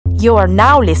You are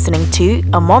now listening to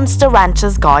A Monster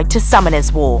Rancher's Guide to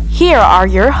Summoner's War. Here are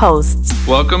your hosts.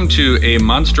 Welcome to A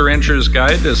Monster Rancher's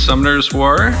Guide to Summoner's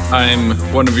War. I'm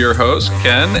one of your hosts,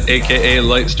 Ken, aka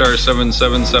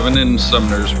Lightstar777 in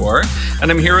Summoner's War, and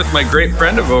I'm here with my great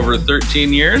friend of over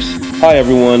 13 years. Hi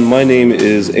everyone, my name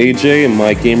is AJ and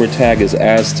my gamer tag is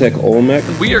Aztec Olmec.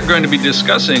 We are going to be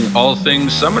discussing all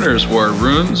things Summoner's War,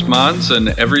 runes, mods, and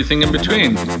everything in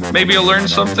between. Maybe you'll learn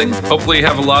something, hopefully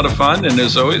have a lot of fun, and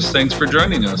as always, thanks for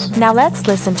joining us. Now let's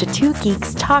listen to two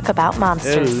geeks talk about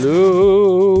monsters.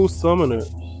 Hello,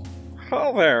 summoners.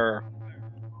 Hello there.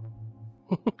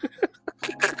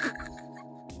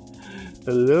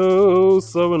 Hello,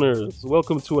 summoners.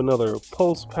 Welcome to another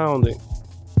pulse pounding,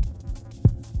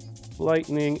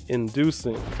 lightning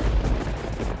inducing,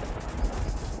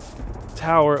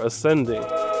 tower ascending,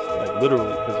 like literally,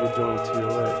 because you're doing to your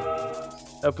right,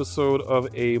 episode of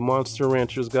A Monster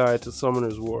Rancher's Guide to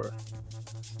Summoner's War.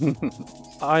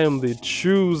 I am the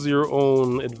choose your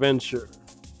own adventure,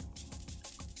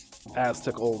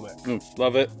 Aztec Olmec.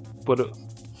 Love it. But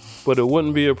it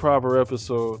wouldn't be a proper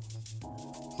episode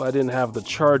if I didn't have the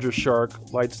Charger Shark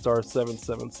Lightstar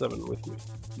 777 with me.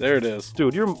 There it is.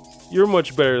 Dude, you're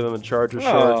much better than the Charger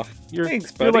Shark.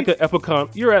 Thanks, buddy. You're like an Epicon.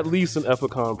 You're at least an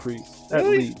Epicon priest. At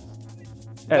Really? least.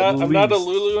 I'm not a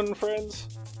Lulu and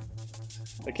Friends.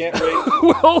 I can't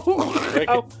rate.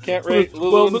 Can't rate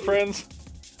Lulu and Friends.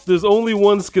 There's only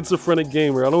one schizophrenic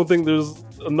gamer. I don't think there's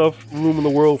enough room in the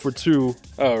world for two.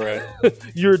 Oh, right.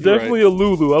 You're definitely a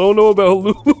Lulu. I don't know about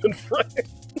Lulu and Friends.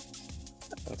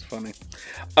 That's funny.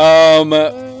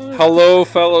 Hello,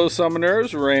 fellow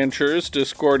summoners, ranchers,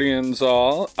 Discordians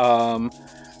all.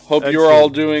 Hope you're all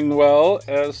doing well,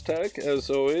 Aztec, as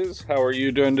always. How are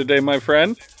you doing today, my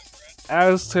friend?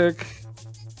 Aztec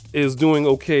is doing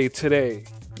okay today.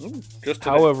 Just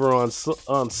today. However, on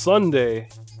Sunday,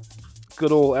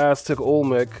 good old Aztec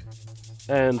Olmec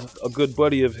and a good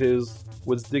buddy of his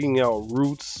was digging out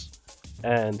roots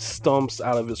and stumps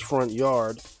out of his front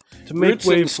yard to make Roots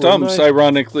way and for Stumps,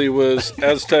 ironically, was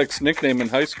Aztec's nickname in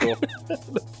high school.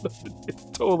 It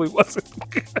totally wasn't.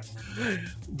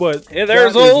 But Hey,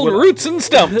 there's old Roots and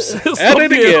Stumps. At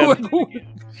it again.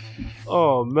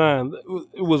 Oh man,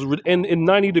 it was in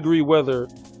 90-degree weather.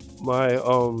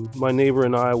 My neighbor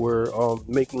and I were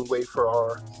making way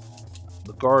for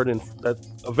the garden that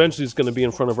eventually is going to be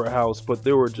in front of our house, but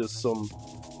there were just some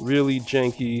really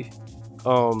janky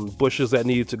bushes that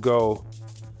needed to go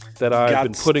that I've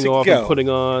been putting off and putting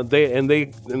on.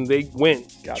 They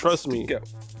went. Trust me.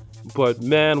 But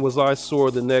man, was I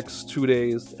sore the next 2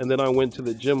 days, and then I went to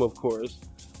the gym, of course,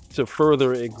 to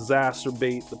further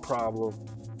exacerbate the problem.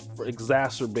 I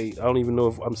don't even know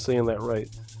if I'm saying that right.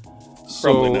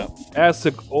 So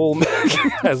Aztec Olmec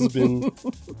has been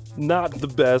not the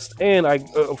best, and I,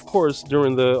 of course,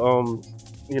 during the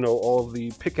all of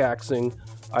the pickaxing,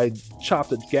 I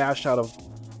chopped a gash out of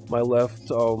my left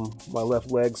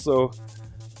leg. So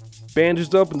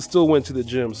bandaged up and still went to the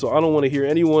gym. So I don't want to hear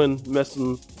anyone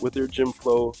messing with their gym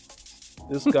flow.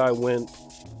 This guy went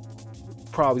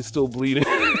probably still bleeding.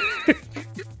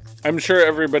 I'm sure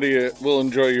everybody will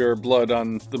enjoy your blood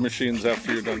on the machines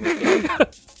after you're done with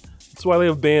it. That's why they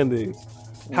have Band-Aids.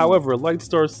 However,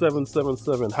 Lightstar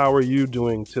 777, how are you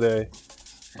doing today?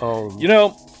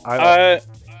 I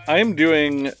am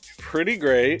doing pretty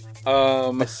great.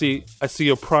 I see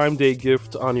a Prime Day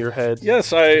gift on your head.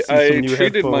 Yes, I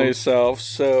treated myself.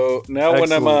 So now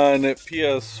when I'm on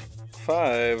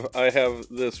PS5, I have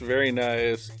this very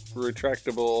nice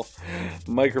retractable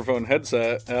microphone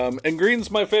headset. And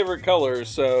green's my favorite color,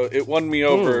 so it won me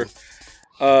over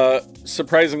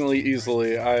surprisingly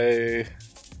easily. I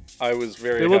was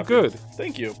very happy. They look good.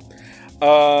 Thank you.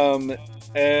 And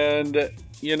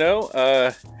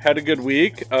had a good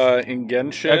week in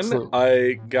Genshin. Excellent.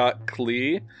 I got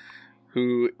Klee,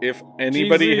 who, if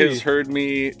anybody has heard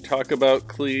me talk about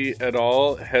Klee at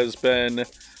all, has been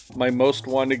my most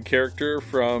wanted character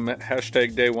from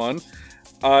 #Day1.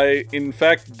 I, in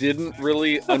fact, didn't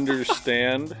really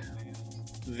understand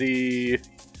the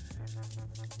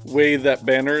way that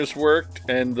banners worked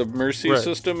and the mercy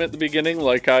system at the beginning.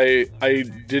 Like, I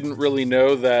didn't really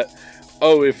know that,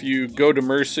 if you go to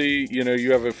mercy,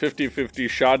 you have a 50-50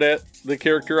 shot at the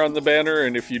character on the banner,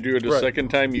 and if you do it a second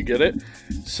time, you get it.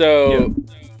 So,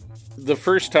 the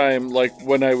first time, like,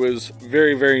 when I was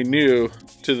very, very new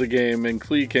to the game and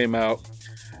Klee came out,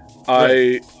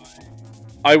 I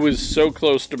was so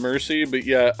close to mercy, but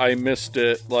yet I missed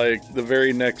it, like, the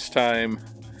very next time.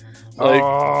 Like,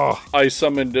 I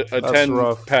summoned a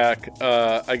 10-pack,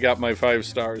 I got my 5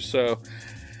 stars, so...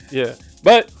 Yeah.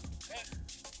 But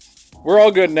we're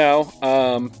all good now.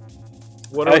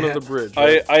 Water under the bridge.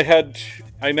 Right?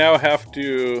 I now have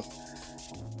to.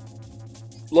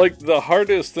 Like, the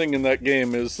hardest thing in that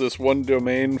game is this one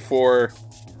domain for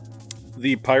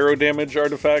the pyro damage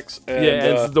artifacts. And, and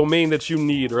it's the domain that you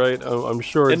need, right? I'm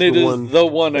sure it's the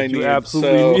one I need.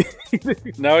 Absolutely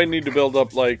need. Now I need to build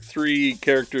up, like, 3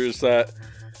 characters that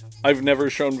I've never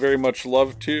shown very much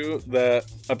love to that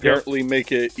apparently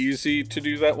make it easy to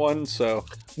do that one, so...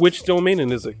 Which domain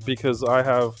is it? Because I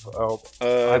have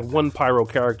one pyro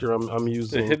character I'm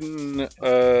using. The hidden...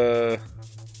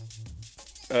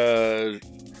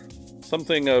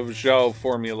 something of Zhao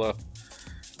formula.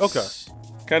 Okay. It's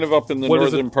kind of up in the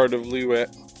northern part of Liyue.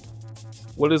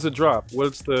 What does it drop?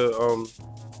 What's the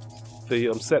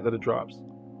set that it drops?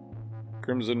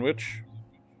 Crimson Witch.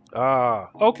 Ah,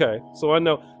 okay. So I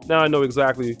know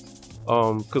exactly.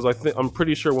 Because I'm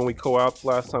pretty sure when we co-op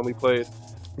last time we played,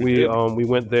 we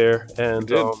went there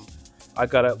and I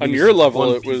got at least on your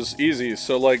level it was easy.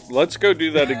 So like, let's go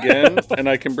do that again, and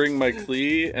I can bring my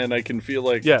Klee, and I can feel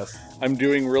like I'm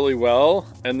doing really well,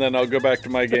 and then I'll go back to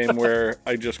my game where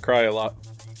I just cry a lot.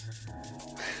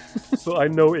 So I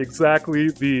know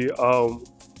exactly the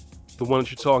one that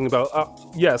you're talking about.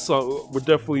 We're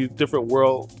definitely different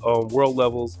world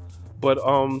levels, but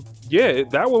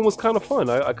that one was kind of fun.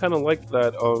 I kind of liked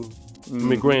that. I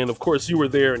mean, granted, of course, you were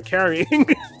there and carrying.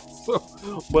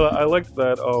 But I like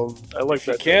that. If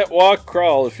you can't walk,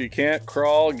 crawl. If you can't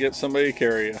crawl, get somebody to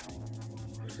carry you.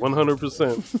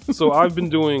 100%. So I've been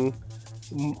doing,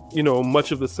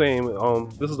 much of the same.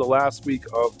 This is the last week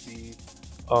of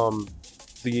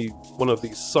the one of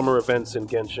the summer events in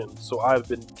Genshin. So I've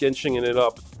been Genshin-ing it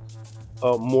up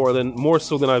more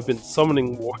so than I've been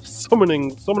summoning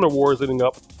Summoner Wars hitting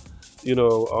up.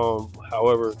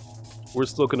 However, we're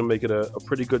still going to make it a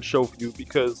pretty good show for you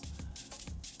because.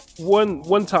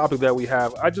 One topic that we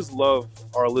have, I just love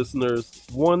our listeners.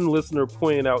 One listener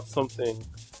pointed out something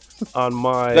on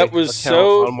my that was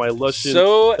account, on my Luscious,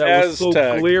 so that Aztec. Was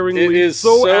so glaringly, it is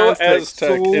so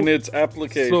Aztec in its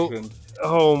application.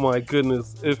 Oh my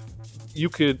goodness! If you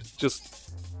could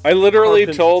just, I literally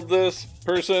told this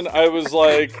person, I was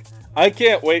like, I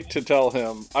can't wait to tell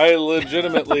him. I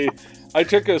legitimately. I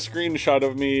took a screenshot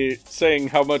of me saying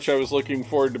how much I was looking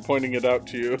forward to pointing it out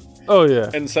to you. Oh,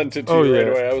 yeah. And sent it to you right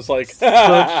away. I was like...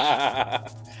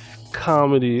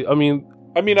 comedy. I mean,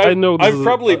 I know I've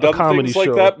probably done things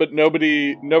like that, but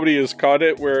nobody has caught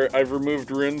it where I've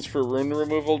removed runes for rune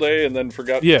removal day and then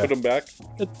forgot to put them back.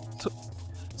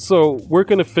 So, we're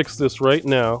going to fix this right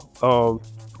now.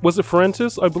 Was it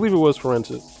Ferentis? I believe it was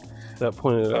Ferentis. That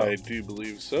pointed out. I do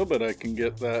believe so, but I can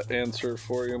get that answer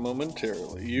for you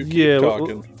momentarily. You keep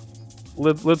talking.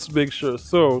 Let's make sure.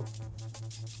 So,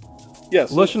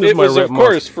 yes, Luscious it was of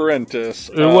course Ferentis.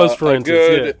 It was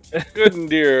Ferentis. Good and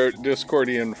dear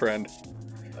Discordian friend.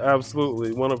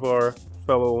 Absolutely, one of our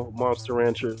fellow monster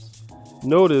ranchers.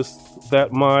 Noticed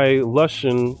that my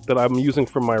Luscious that I'm using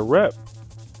for my rep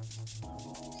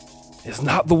is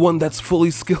not the one that's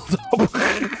fully skilled up.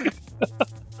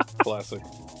 Classic.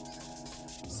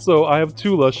 So I have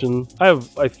 2 Luscious. I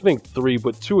have, I think, 3,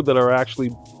 but 2 that are actually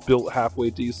built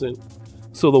halfway decent.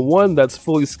 So the one that's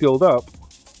fully skilled up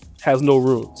has no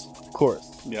runes, of course.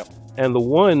 Yep. And the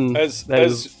one as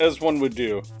one would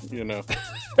do,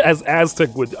 as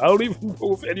Aztec would. I don't even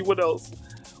know if anyone else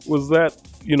was that,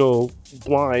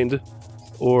 blind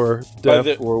or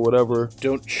deaf or whatever.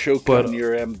 Don't choke on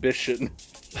your ambition.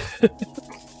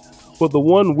 But the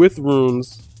one with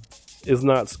runes is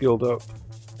not skilled up.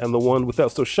 And the one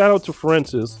without. So shout out to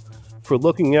Ferentis for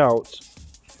looking out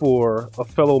for a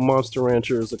fellow Monster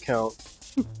Rancher's account.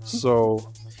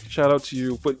 So shout out to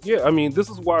you. But yeah, I mean, this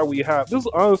is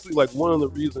honestly like one of the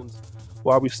reasons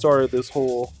why we started this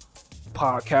whole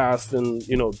podcast and,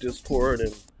 Discord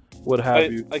and what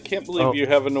have you. I can't believe you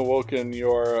haven't awoken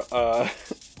your,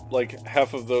 like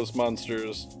half of those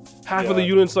monsters. Half of the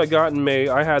units I got in May.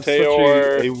 I had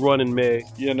Teor, such a run in May.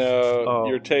 Your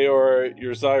Teor,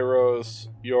 your Zyros,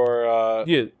 your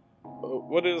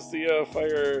what is the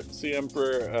Fire Sea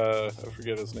Emperor? I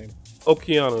forget his name.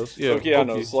 Okeanos, yeah.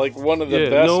 Okeanos, like one of the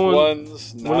best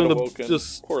ones. Not awoken.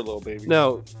 Poor little babies.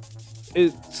 Now,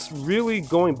 it's really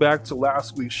going back to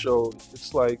last week's show.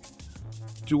 It's like,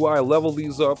 do I level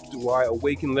these up? Do I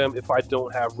awaken them if I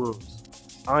don't have runes?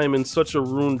 I am in such a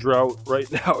rune drought right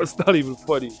now. It's not even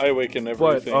funny. I awaken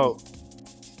everything.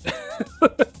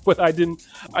 But I didn't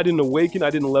awaken.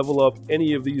 I didn't level up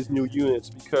any of these new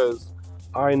units because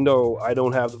I know I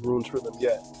don't have the runes for them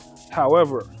yet.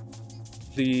 However,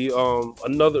 the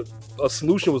a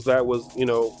solution was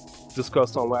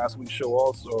discussed on last week's show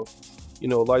also.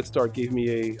 Lightstar gave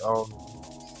me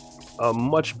a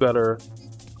much better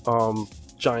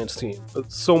Giants team.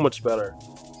 It's so much better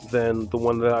than the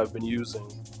one that I've been using.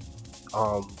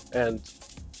 And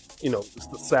it's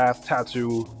the Saf,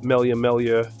 Tattoo, Melia.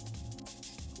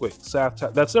 Wait,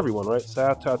 Saf, that's everyone, right?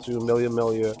 Saf, Tattoo,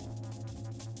 Melia.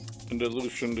 And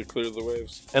Illusion to clear the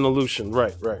waves. And Illusion,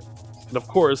 right. And of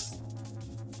course,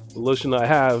 the Illusion I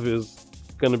have is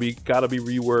gotta be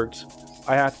reworked.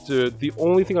 The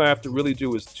only thing I have to really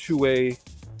do is 2A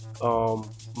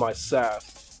my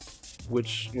Saf,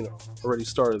 which, already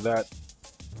started that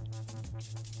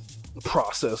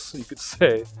process, you could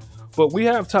say. But we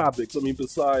have topics. I mean,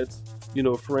 besides,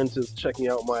 Fuentes checking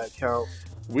out my account.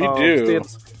 We do.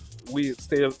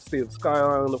 Stay at Sky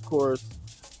Island, of course.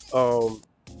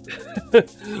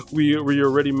 We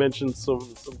already mentioned some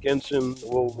Genshin.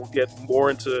 We'll get more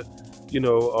into,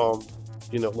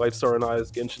 Lightstar and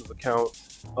I's Genshin's account.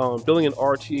 Building an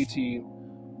RTAT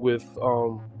with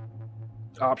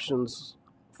options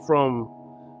from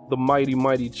the mighty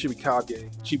Chibikage.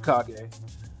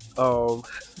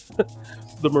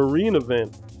 The Marine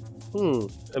event.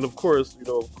 And of course,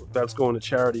 that's going to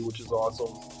charity, which is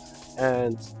awesome.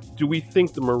 And do we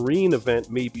think the Marine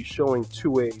event may be showing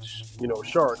 2A,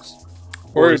 sharks?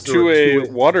 Or a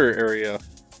 2A water area?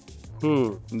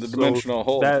 In the dimensional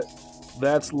hole.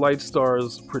 That's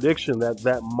Lightstar's prediction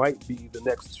that might be the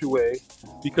next 2A,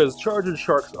 because Charger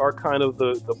Sharks are kind of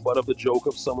the butt of the joke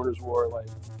of Summoner's War. Like,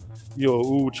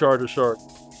 Charger Shark,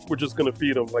 we're just going to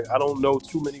feed them. Like, I don't know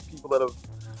too many people that have...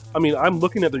 I mean, I'm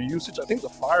looking at their usage. I think the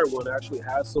Fire one actually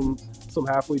has some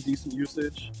halfway decent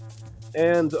usage.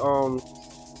 And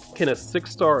can a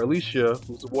 6-star Alicia,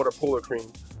 who's a Water Polar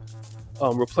Queen,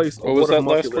 replace a What was Water that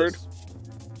last word?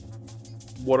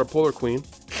 Water Polar Queen.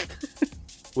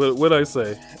 What did I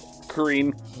say?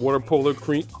 Crane. Water Polar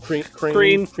Crane.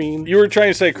 Crane. You were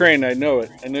trying to say crane. I know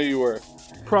it. I know you were.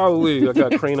 Probably. I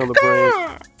got crane on the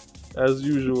brain, as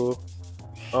usual.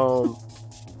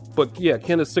 But yeah,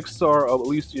 can a 6-star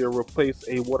Alicia replace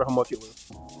a Water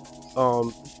Homunculus?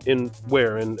 In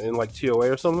where? In like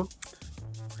TOA or something?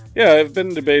 Yeah, I've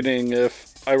been debating if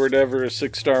I were to ever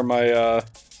 6-star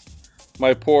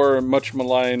my poor, much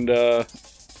maligned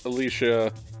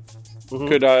Alicia.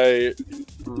 Could I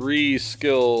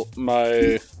re-skill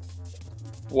my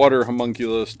Water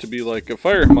Homunculus to be like a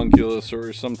Fire Homunculus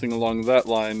or something along that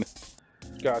line?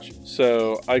 Gotcha.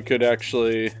 So I could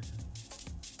actually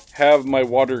have my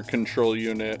water control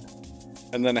unit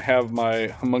and then have my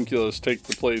Homunculus take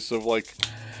the place of like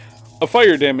a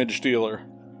fire damage dealer.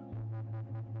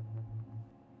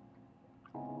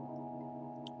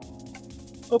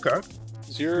 Okay.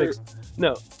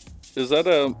 Is that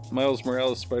a Miles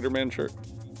Morales Spider-Man shirt?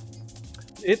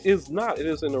 It is not. It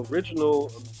is an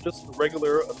original, just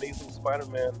regular Amazing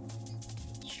Spider-Man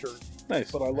shirt.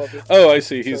 Nice. But I love it. Oh, I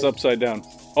see. He's upside down.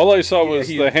 All I saw was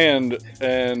the hand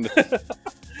and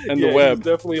the web. He's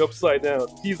definitely upside down.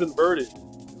 He's inverted.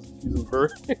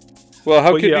 Well,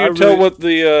 how could you tell what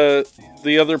the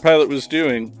other pilot was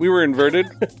doing? We were inverted.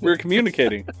 We were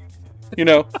communicating.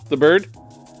 The bird.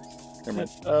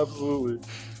 Absolutely.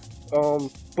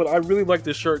 But I really like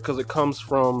this shirt because it comes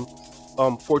from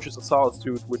Fortress of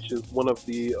Solitude, which is one of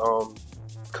the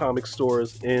comic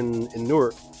stores in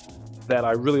Newark that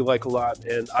I really like a lot,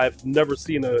 and I've never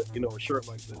seen a shirt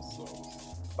like this. So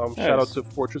nice. Shout out to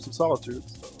Fortress of Solitude.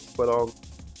 But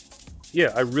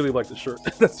yeah, I really like the shirt.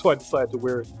 That's why I decided to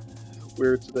wear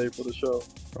it today for the show.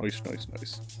 Nice.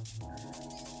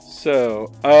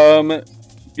 So,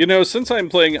 since I'm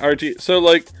playing RT, so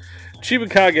like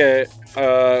Chibikage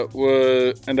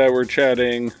and I were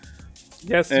chatting.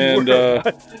 Yes, and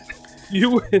you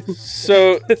win.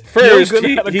 So first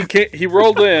he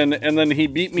rolled in and then he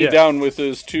beat me down with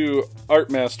his 2 art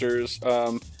masters.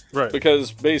 Right.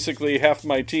 Because basically half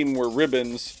my team were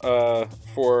ribbons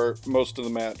for most of the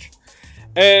match.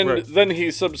 And then he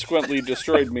subsequently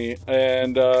destroyed me.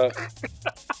 And,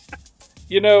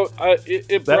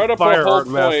 it brought up a whole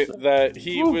point that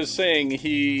he was saying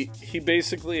he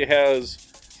basically has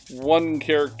one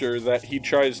character that he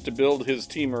tries to build his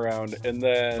team around. And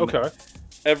then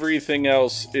everything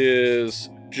else is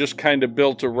just kind of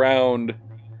built around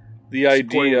the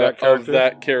idea of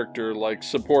that character, like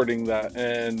supporting that,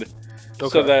 and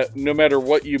so that no matter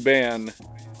what you ban,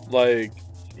 like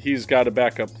he's got a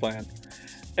backup plan.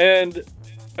 And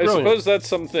I suppose that's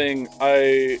something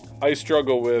I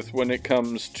struggle with when it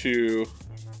comes to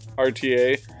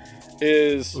RTA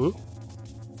is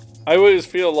I always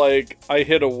feel like I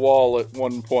hit a wall at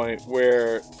one point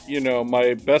where,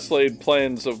 my best laid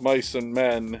plans of mice and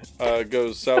men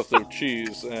goes south of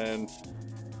cheese and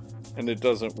it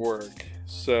doesn't work.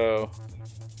 So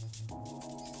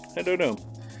I don't know.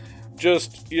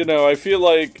 Just, I feel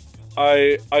like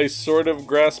I sort of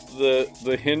grasp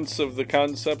the hints of the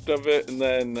concept of it, and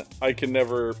then I can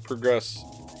never progress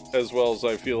as well as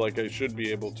I feel like I should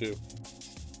be able to.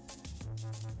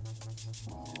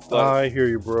 I hear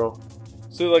you, bro.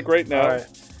 So, like, right now,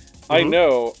 I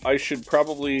know I should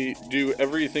probably do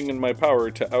everything in my power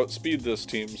to outspeed this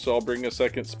team, so I'll bring a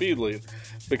second speed lead.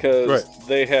 Because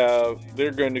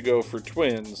they're going to go for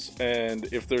twins, and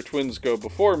if their twins go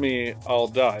before me, I'll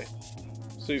die.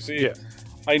 So you see,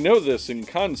 I know this in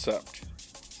concept.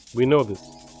 We know this.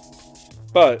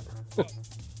 But,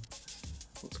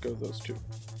 let's go those two.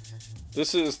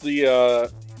 This is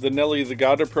the Nelly the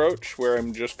God approach, where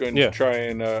I'm just going to try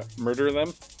and murder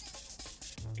them.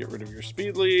 Get rid of your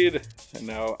speed lead, and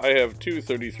now I have two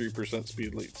 33%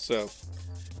 speed leads, so...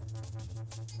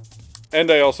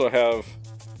 And I also have...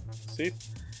 See?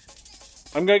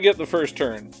 I'm going to get the first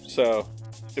turn, so...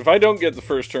 If I don't get the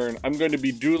first turn, I'm going to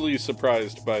be duly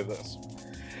surprised by this.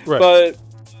 Right. But,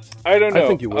 I don't know. I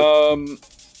think you would.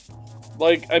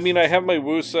 Like, I mean, I have my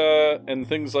Wusa and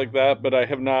things like that, but I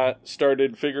have not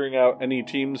started figuring out any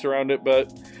teams around it,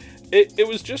 but it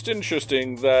was just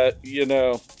interesting that, you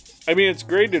know... I mean, it's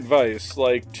great advice,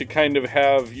 like, to kind of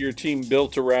have your team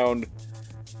built around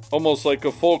almost like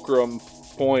a fulcrum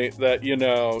point that, you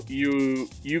know, you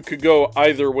could go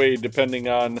either way depending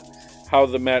on how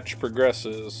the match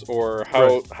progresses or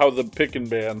how the pick and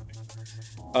ban.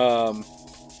 Well,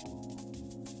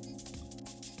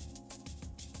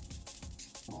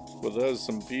 those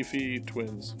some beefy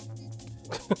twins.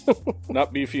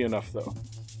 Not beefy enough, though.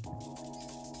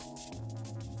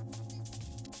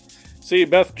 See,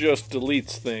 Beth just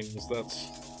deletes things.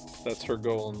 That's her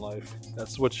goal in life.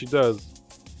 That's what she does.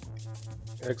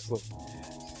 Excellent.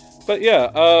 But yeah,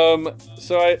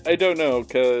 so I don't know,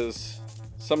 because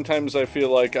sometimes I feel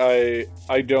like I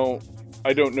don't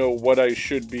know what I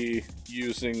should be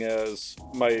using as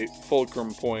my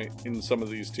fulcrum point in some of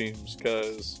these teams,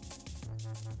 because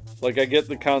like I get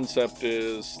the concept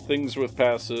is things with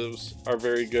passives are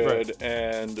very good,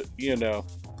 and you know,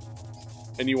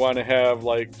 and you want to have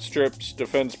like strips,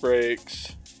 defense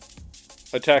breaks,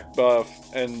 attack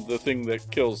buff, and the thing that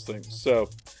kills things. So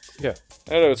yeah,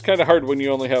 I don't know, it's kind of hard when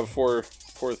you only have four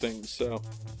things. So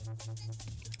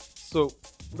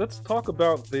let's talk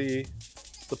about the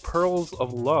pearls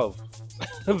of love.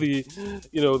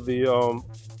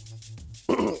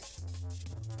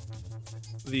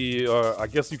 the I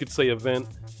guess you could say event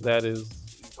that is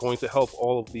going to help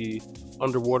all of the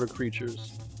underwater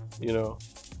creatures. You know,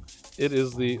 it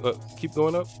is the keep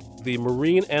going up, the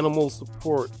Marine Animal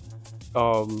Support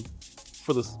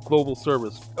for the global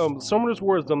service. Summoners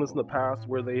War has done this in the past,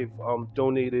 where they've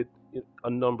donated a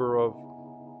number of,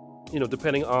 you know,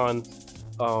 depending on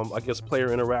I guess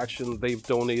player interaction, they've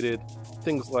donated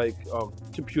things like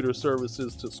computer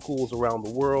services to schools around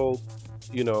the world.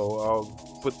 You know,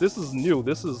 but this is new.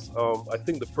 This is, I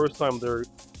think, the first time they're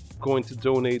going to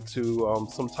donate to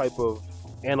some type of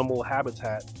animal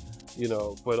habitat. You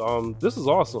know, but this is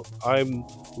awesome. I'm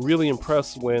really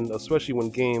impressed especially when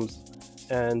games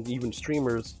and even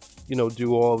streamers, you know,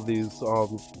 do all of these,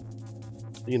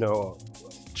 you know,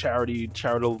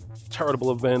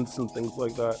 charitable events and things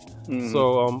like that. Mm-hmm.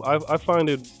 So I find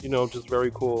it, you know, just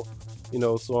very cool. You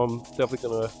know, so I'm definitely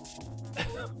gonna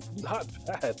not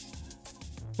bad.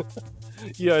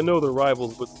 Yeah, I know they're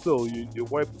rivals, but still, you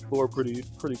wipe the floor pretty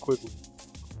quickly.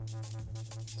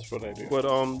 That's what I do. But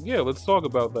yeah, let's talk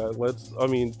about that. I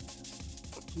mean,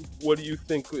 what do you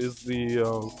think is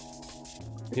the,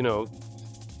 you know,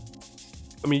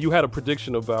 I mean, you had a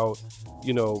prediction about,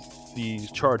 you know, the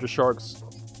Charger Sharks,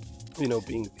 you know,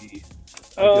 being the,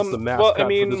 I guess, the mascot for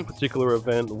this particular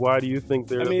event. Why do you think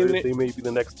they may be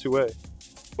the next 2A?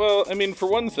 Well, I mean, for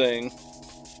one thing,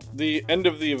 the end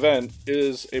of the event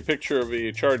is a picture of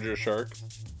a Charger Shark.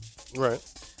 Right.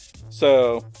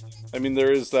 So, I mean,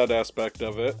 there is that aspect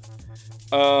of it.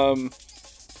 I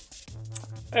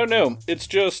don't know. It's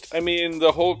just, I mean,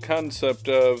 the whole concept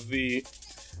of the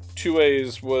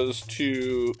 2As was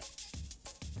to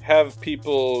have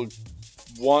people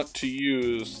want to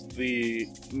use the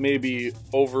maybe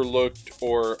overlooked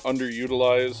or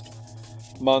underutilized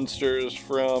monsters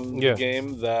from the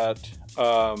game that,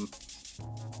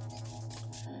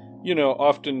 you know,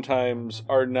 oftentimes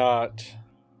are not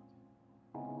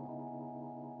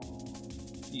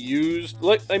used.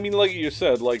 Like, I mean, like you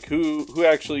said, like who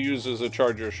actually uses a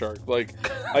Charger Shark? Like,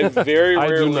 I very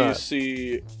rarely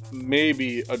see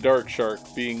maybe a Dark Shark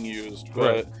being used,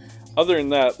 but other than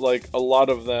that, like, a lot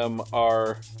of them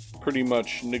are pretty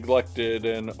much neglected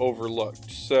and overlooked.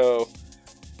 So,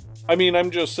 I mean, I'm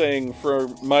just saying, for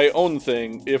my own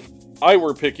thing, if I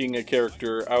were picking a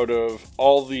character out of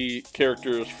all the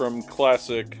characters from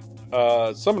classic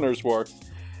Summoner's War.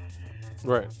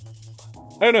 Right.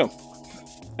 I don't know.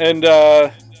 And,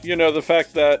 the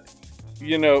fact that,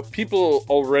 people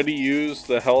already use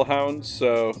the Hellhounds,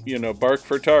 so, bark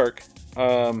for Tark.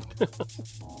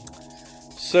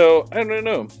 So, I don't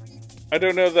know. I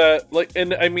don't know that,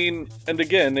 and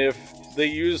again, if they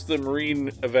use the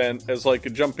Marine event as, a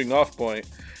jumping off point,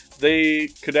 they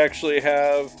could actually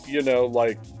have,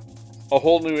 a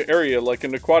whole new area, like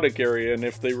an aquatic area, and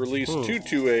if they release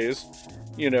 2-2As,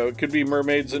 it could be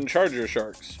mermaids and charger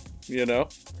sharks,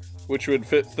 which would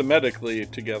fit thematically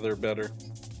together better.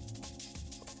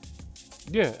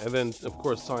 Yeah, and then, of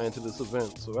course, tie into this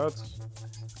event, so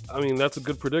that's a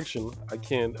good prediction. I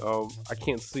can't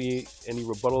see any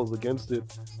rebuttals against it.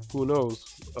 Who knows?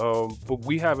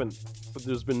 But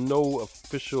there's been no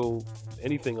official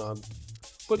anything on.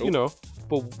 But Nope.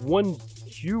 But one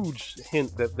huge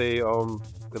hint that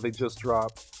they just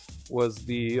dropped was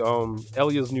the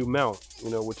Elia's new mount.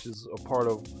 Which is a part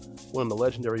of one of the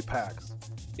legendary packs.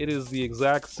 It is the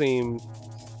exact same,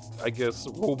 I guess,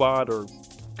 robot or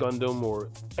Gundam or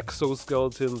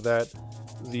exoskeleton that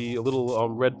the little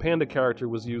red panda character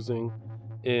was using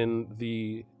in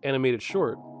the animated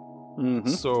short. Mm-hmm.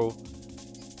 So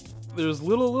there's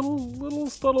little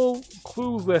subtle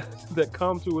clues that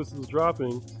Comtuous is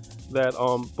dropping that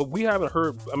but we haven't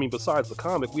heard. Besides the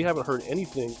comic, we haven't heard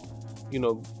anything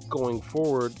going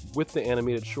forward with the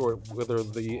animated short, whether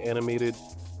the animated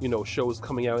show is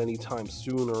coming out anytime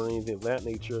soon or anything of that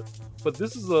nature. But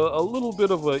this is a little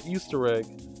bit of an Easter egg,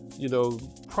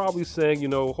 probably saying,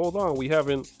 hold on, we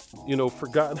haven't,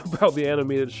 forgotten about the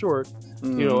animated short.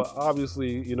 Mm-hmm.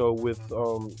 Obviously, with,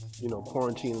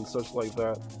 quarantine and such like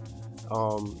that,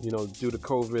 due to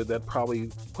COVID, that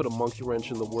probably put a monkey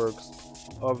wrench in the works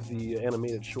of the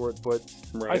animated short. But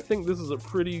Right. I think this is a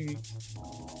pretty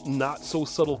not so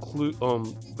subtle clue,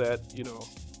 that,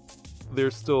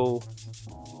 they're still,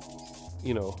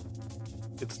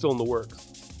 it's still in the works.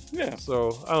 Yeah.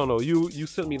 So I don't know. You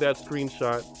sent me that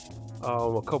screenshot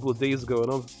a couple of days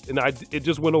ago, and it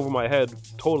just went over my head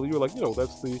totally. You were like,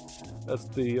 that's the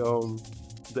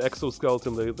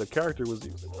exoskeleton the character was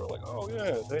using. They were like, oh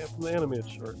yeah, that's from the animated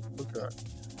short. Okay.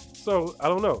 So I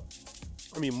don't know.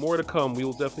 More to come. We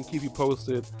will definitely keep you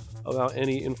posted about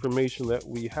any information that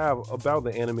we have about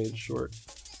the animated short.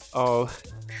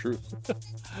 True.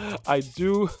 I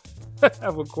do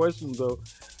have a question though.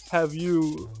 Have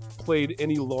you played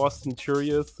any Lost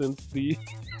Centuria since the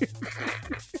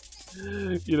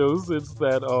since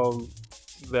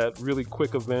that really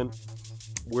quick event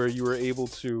where you were able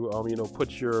to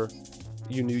put your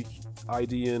unique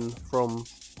ID in from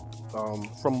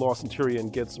Lost Centuria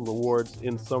and get some rewards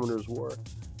in Summoner's War?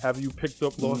 Have you picked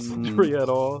up Lost Centuria at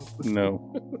all? No.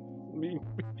 Me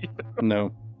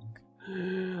No.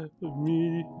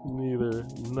 Me neither.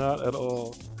 Not at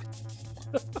all.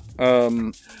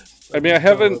 I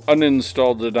haven't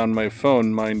uninstalled it on my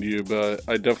phone, mind you, but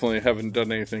I definitely haven't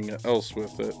done anything else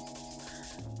with it.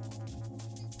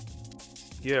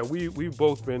 Yeah, we've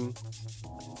both been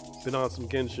on some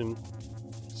Genshin,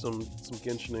 some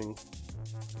Genshining.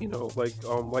 Like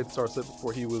Lightstar said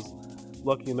before, he was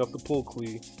lucky enough to pull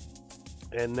Klee,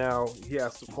 and now he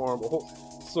has to farm a whole.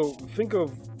 So think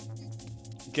of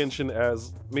Genshin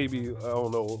as maybe, I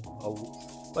don't know,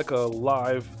 like a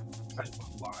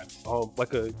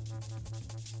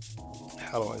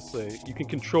how do I say? You can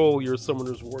control your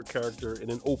Summoner's War character in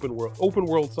an open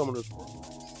world Summoner's War.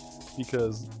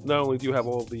 Because not only do you have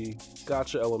all the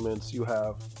gacha elements, you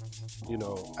have,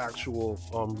 actual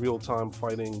real-time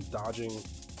fighting, dodging,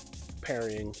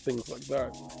 parrying, things like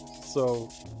that. So,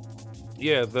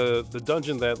 yeah, the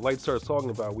dungeon that Lightstar is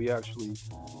talking about, we actually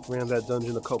ran that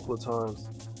dungeon a couple of times.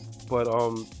 But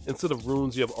instead of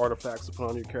runes, you have artifacts to put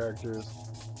on your characters,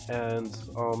 and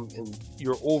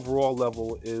your overall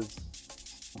level is,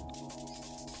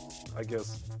 I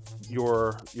guess,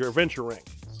 your adventure rank.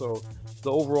 So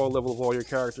the overall level of all your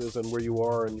characters and where you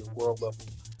are and your world level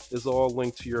is all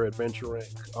linked to your adventure rank.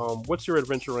 What's your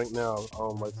adventure rank now,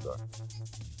 Lightstar?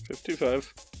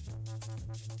 55.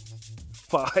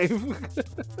 5?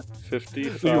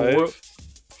 55.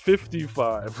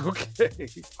 55. Okay,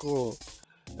 cool.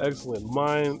 Excellent.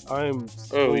 Mine, I'm...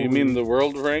 Oh, you mean the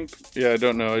world rank? Yeah, I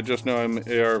don't know. I just know I'm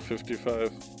AR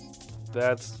 55.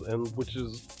 Which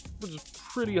is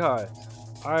pretty high.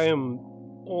 I am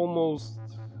almost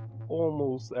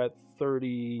at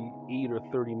 38 or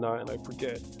 39, I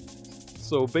forget.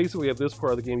 So basically at this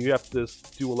part of the game, you have to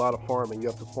do a lot of farming. You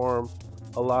have to farm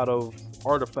a lot of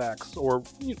artifacts, or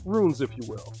runes, if you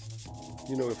will.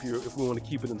 If we want to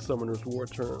keep it in Summoner's War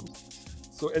terms.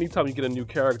 So anytime you get a new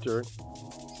character,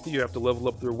 you have to level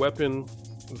up their weapon,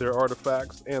 their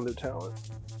artifacts, and their talent.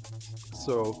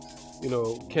 So,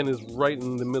 Ken is right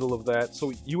in the middle of that.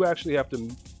 So you actually have to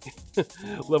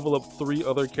level up 3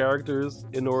 other characters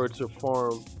in order to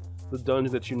farm the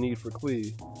dungeon that you need for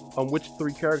Klee. Which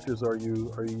 3 characters are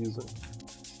you using?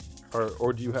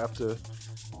 Or do you have to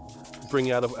bring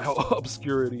out of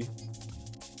obscurity?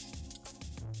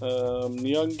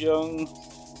 Young,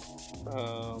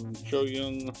 Jo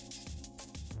Young,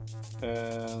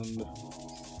 and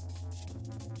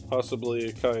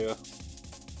possibly Kaya.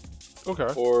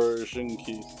 Okay. Or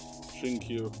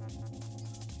Jinkyu,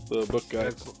 the book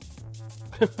guy.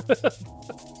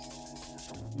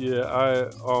 Yeah,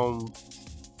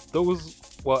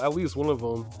 at least one of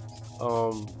them,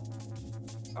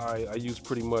 I use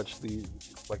pretty much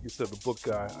like you said, the book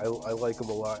guy. I like him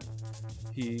a lot.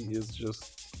 He is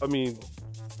just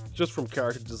from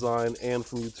character design and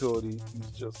from utility, he's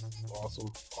just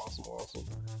awesome.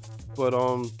 But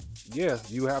yeah,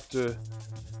 you have to,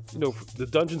 the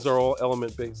dungeons are all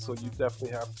element based, so you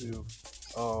definitely have to,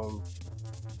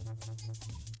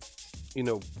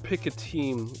 pick a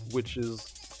team which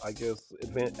is, I guess,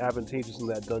 advantageous in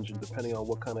that dungeon, depending on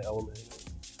what kind of element it is.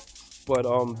 But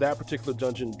that particular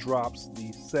dungeon drops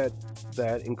the set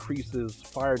that increases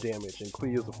fire damage, and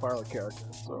Klee is a fire character,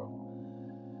 so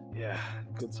yeah,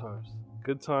 good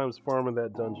times farming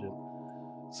that dungeon.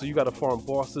 So you got to farm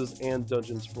bosses and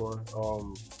dungeons for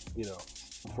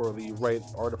for the right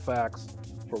artifacts,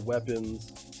 for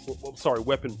weapons,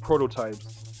 weapon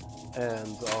prototypes,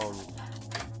 and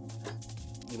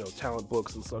talent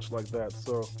books and such like that.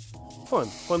 So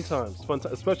fun times,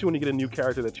 especially when you get a new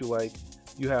character that you like.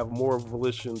 You have more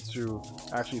volition to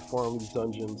actually farm these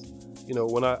dungeons.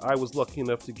 When I was lucky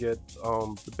enough to get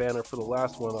the banner for the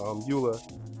last one, Eula,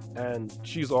 and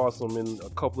she's awesome in a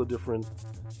couple of different,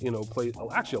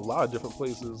 actually a lot of different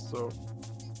places. So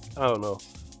I don't know.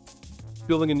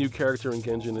 Building a new character in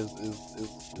Genshin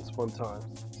is fun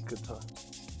times, good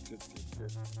times, good.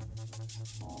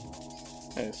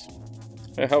 Nice.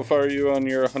 Hey, how far are you on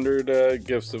your 100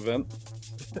 gifts event?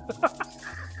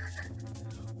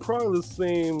 Probably the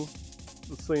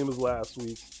same as last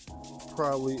week.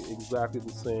 Probably exactly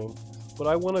the same. But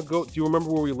I want to go. Do you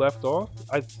remember where we left off?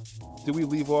 Did we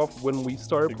leave off when we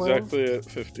started playing? Exactly at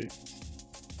 50.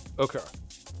 Okay.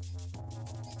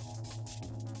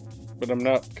 But I'm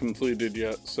not completed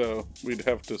yet, so we'd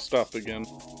have to stop again.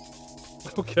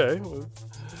 Okay,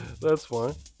 that's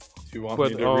fine. Do you want me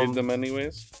to read them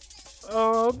anyways?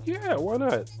 Yeah, why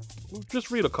not? Just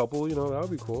read a couple, that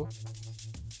would be cool.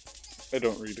 I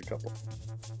don't read a couple.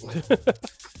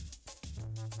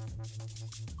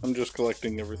 I'm just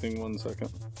collecting everything. 1 second.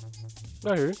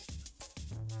 I hear you.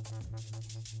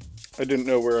 I didn't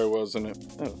know where I was in it.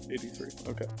 Oh, 83.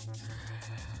 Okay.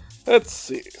 Let's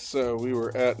see. So we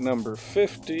were at number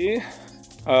 50.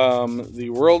 The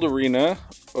World Arena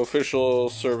official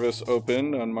service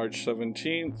opened on March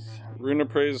 17th. Rune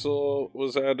Appraisal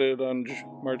was added on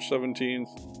March 17th.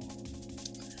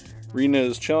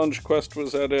 Rena's Challenge Quest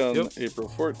was added on April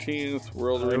 14th.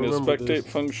 World Arena Spectate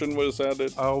function was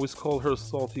added. I always call her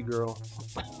Salty Girl.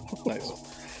 Nice.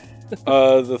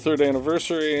 The 3rd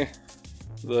anniversary.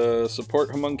 The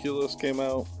Support Homunculus came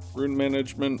out. Rune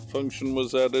Management function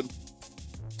was added.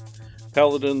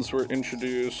 Paladins were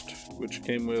introduced, which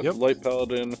came with Light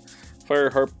Paladin, Fire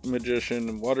Harp Magician,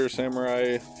 and Water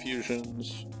Samurai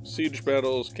fusions. Siege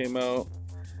Battles came out.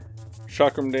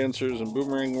 Chakram Dancers and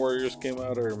Boomerang Warriors came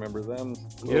out. I remember them.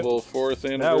 Global 4th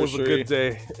anniversary. That was a good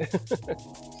day.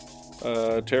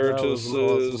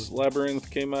 Terratus' Labyrinth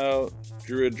came out.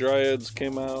 Druid Dryads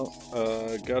came out.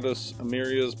 Goddess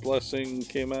Amiria's Blessing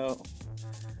came out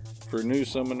for new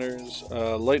summoners.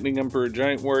 Lightning Emperor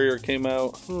Giant Warrior came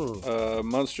out.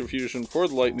 Monster Fusion for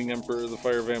the Lightning Emperor, the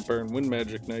Fire Vampire, and Wind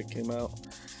Magic Knight came out.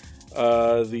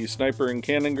 The Sniper and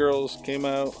Cannon Girls came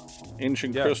out.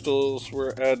 Ancient Crystals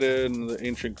were added, and the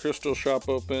Ancient Crystal Shop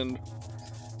opened.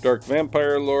 Dark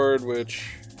Vampire Lord,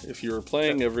 which, if you were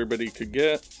playing, everybody could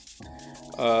get.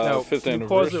 Now, 5th can anniversary. you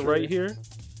pause it right here?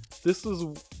 This is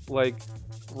like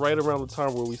right around the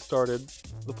time where we started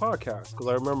the podcast, because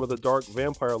I remember the Dark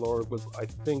Vampire Lord was, I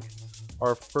think,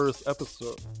 our first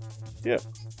episode. Yeah,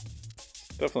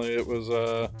 definitely. It was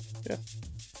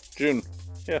June.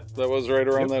 Yeah, that was right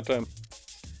around that time.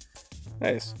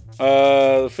 Nice.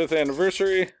 The 5th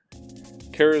anniversary,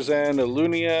 Karazhan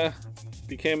Alunia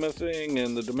became a thing,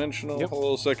 and the Dimensional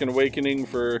Hole, Second Awakening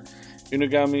for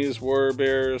Unigamis,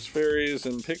 Warbears, Fairies,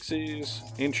 and Pixies.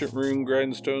 Ancient Rune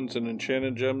Grindstones and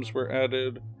Enchanted Gems were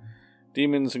added.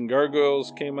 Demons and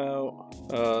Gargoyles came out.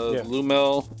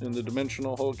 Lumel in the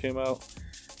Dimensional Hole came out.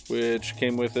 which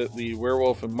came with it the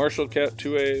Werewolf and Martial Cat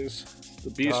 2As,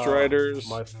 the Beast Riders,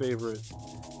 my favorite,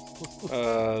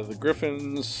 the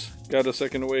Griffins got a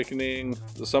second awakening,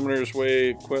 the Summoner's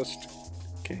Way quest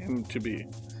came to be.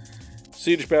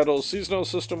 Siege Battle's seasonal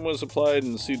system was applied,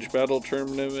 and Siege Battle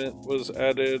Tournament was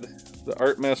added. The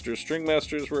Art Master String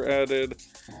Masters were added,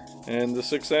 and the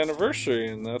 6th anniversary,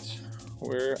 and that's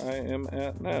where I am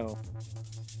at now.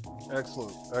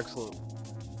 Excellent.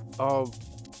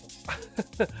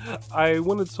 I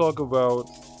want to talk about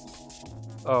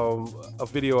a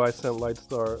video I sent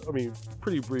Lightstar. I mean,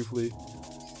 pretty briefly.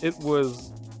 It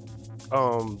was,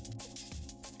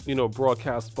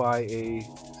 broadcast by a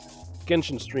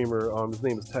Genshin streamer. His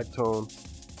name is Tectone,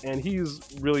 and he's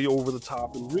really over the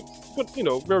top but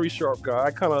very sharp guy.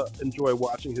 I kind of enjoy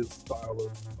watching his style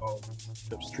of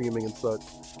streaming and such.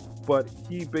 But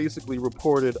he basically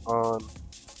reported on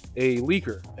a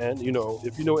leaker, and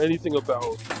if you know anything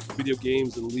about video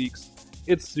games and leaks,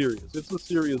 it's serious. It's a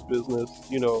serious business.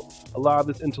 A lot of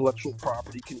this intellectual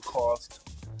property can cost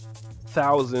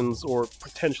thousands or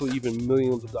potentially even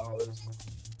millions of dollars.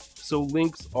 So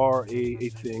links are a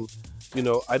thing.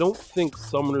 I don't think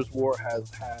Summoner's War has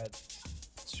had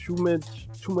too much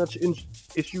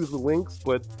issues with links,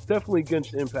 but definitely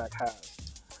Genshin Impact has.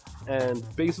 And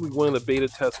basically, one of the beta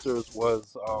testers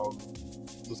was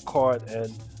caught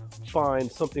and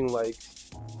fined something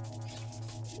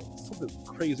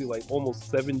crazy, like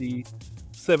almost 70k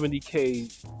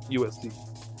USD.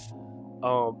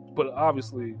 But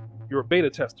obviously, you're a beta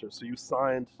tester, so you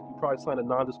probably signed a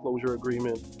non-disclosure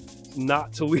agreement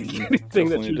not to leak anything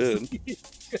that you see.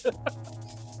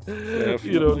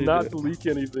 Not to leak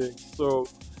anything. So,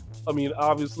 I mean,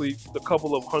 obviously, the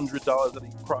couple of $100 that he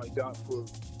probably got for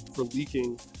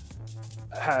leaking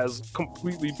has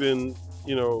completely been,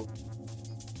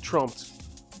 trumped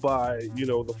by,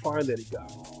 the fine that he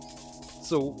got.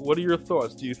 So, what are your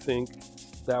thoughts? Do you think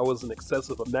that was an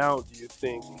excessive amount?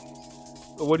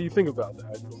 What do you think about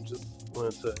that? I just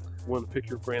wanted to pick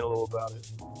your brain a little about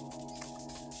it.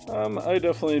 I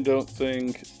definitely don't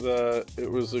think that it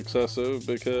was excessive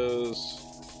because,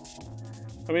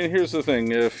 I mean, here's the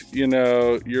thing. If,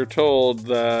 you're told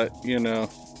that,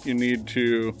 you need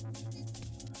to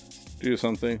do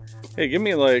something. Hey, give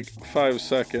me like 5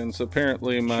 seconds.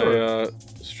 Apparently my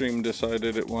stream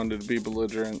decided it wanted to be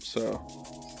belligerent, so.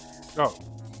 Oh,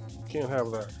 can't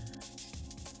have that.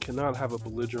 Cannot have a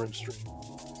belligerent stream.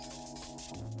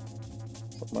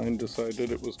 But mine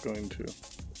decided it was going to.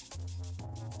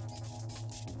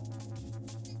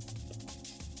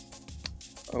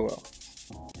 Oh well.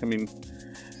 I mean,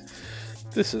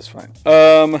 this is fine.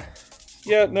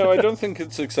 Yeah, no, I don't think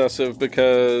it's excessive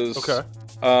because okay.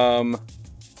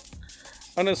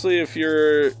 Honestly, if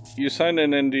you sign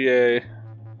an NDA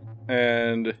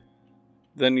and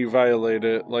then you violate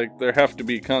it, like, there have to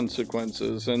be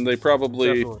consequences, and they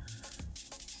probably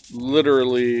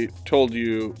literally told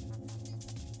you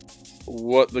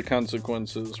what the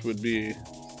consequences would be.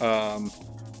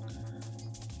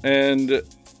 And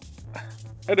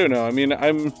I don't know. I mean,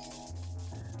 I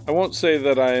won't say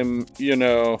that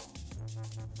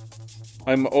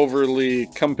I'm overly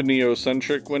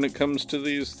company-ocentric when it comes to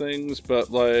these things, but,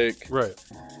 like, right.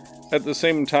 At the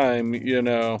same time,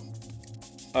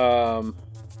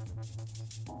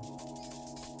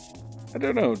 I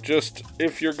don't know, just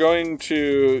if you're going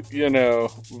to,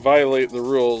 violate the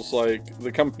rules, like,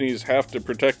 the companies have to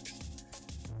protect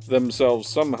themselves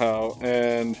somehow,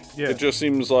 and it just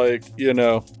seems like,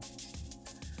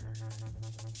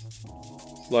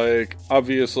 like,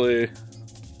 obviously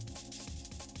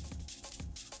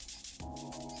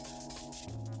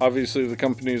the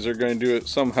companies are going to do it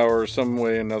somehow or some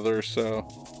way or another, so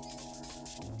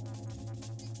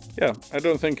yeah, I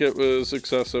don't think it was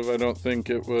excessive. I don't think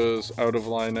it was out of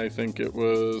line. I think it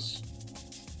was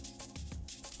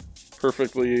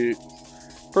perfectly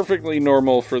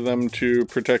normal for them to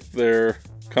protect their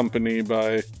company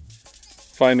by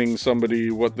finding somebody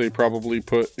what they probably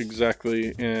put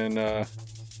exactly in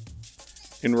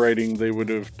writing they would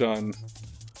have done.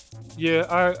 Yeah,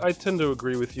 I tend to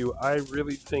agree with you. I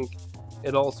really think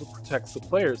it also protects the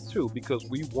players too, because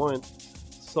we want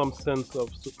some sense of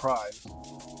surprise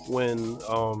when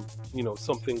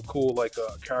something cool like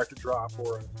a character drop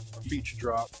or a feature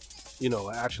drop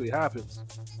actually happens.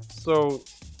 So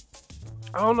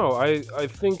I don't know, I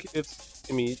think it's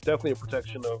definitely a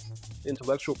protection of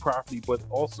intellectual property, but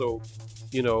also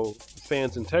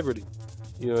fans' integrity,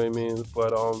 you know what I mean?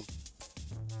 But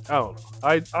I don't know,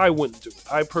 I wouldn't do it.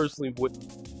 I personally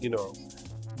wouldn't.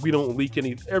 We don't leak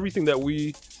everything that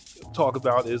we talk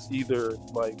about is either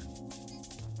like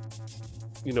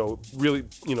really,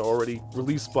 already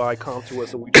released by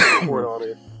ComTOS and we just report on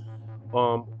it,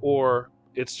 or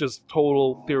it's just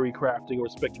total theory crafting or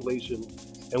speculation,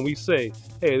 and we say,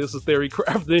 hey, this is theory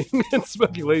crafting and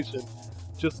speculation,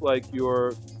 just like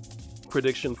your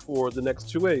prediction for the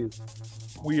next 2As.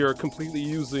 We are completely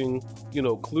using,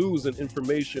 clues and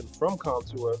information from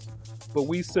ComTOS, but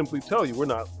we simply tell you we're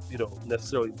not,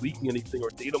 necessarily leaking anything or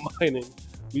data mining.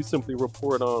 We simply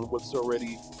report on what's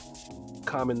already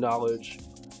common knowledge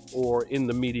or in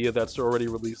the media that's already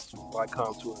released by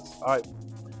ComTOS.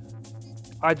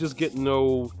 I just get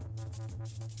no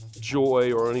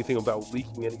joy or anything about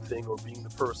leaking anything or being the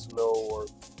first to know, or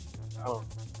I don't know.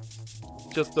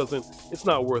 It just doesn't, it's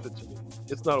not worth it to me.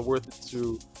 It's not worth it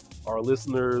to our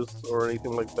listeners or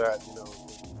anything like that, I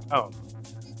don't know.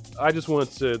 I just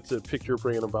wanted to pick your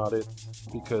brain about it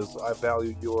because I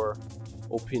value your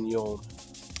opinion.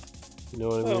 You know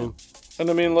what I mean? And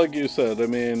I mean, like you said, to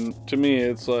me,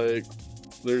 it's like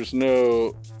there's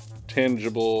no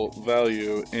tangible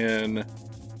value in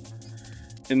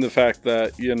the fact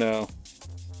that,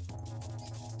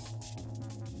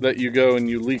 that you go and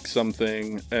you leak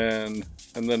something and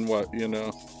then what,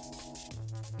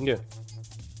 Yeah.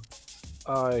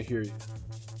 I hear you,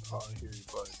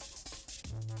 buddy.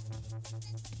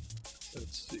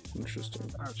 Let's see.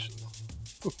 Interesting. Actually.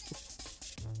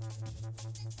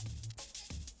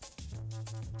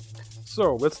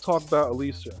 So, let's talk about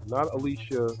Alicia. Not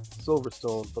Alicia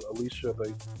Silverstone, but Alicia,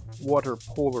 the water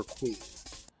polar queen.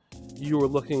 You were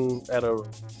looking at a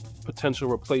potential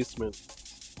replacement.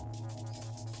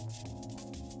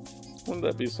 Wouldn't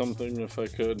that be something if I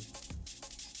could?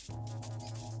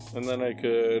 And then I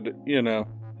could, and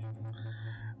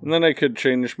then I could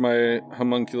change my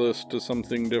homunculus to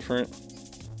something different.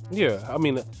 Yeah,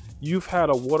 you've had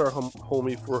a water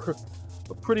homie for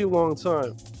a pretty long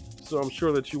time. So I'm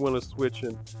sure that you want to switch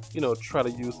and, try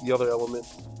to use the other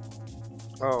elements.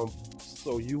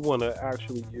 So you want to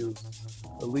actually use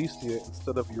Alicia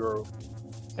instead of your...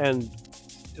 And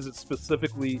is it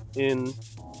specifically in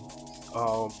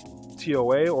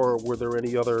TOA, or were there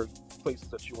any other places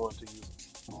that you want to use it?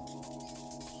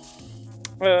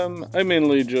 I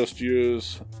mainly just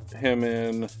use him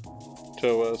in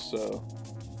TOA, so...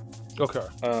 Okay.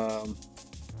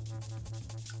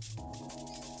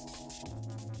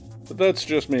 But that's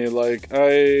just me.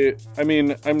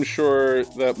 I'm sure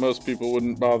that most people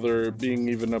wouldn't bother being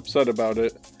even upset about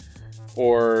it,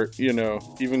 or,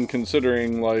 even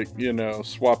considering,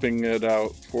 swapping it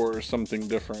out for something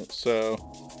different. So,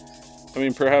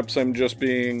 perhaps I'm just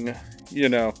being,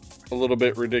 a little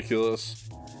bit ridiculous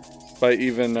by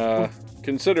even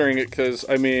considering it, because,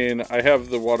 I have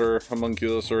the water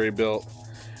homunculus already built.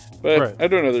 But, right. I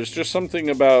don't know, there's just something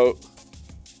about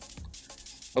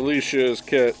Alicia's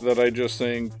kit that I just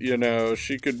think,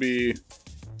 she could be,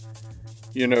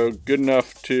 good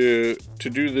enough to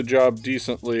do the job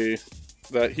decently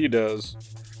that he does.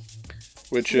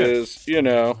 Which is,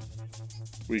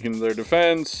 weaken their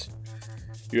defense.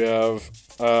 You have,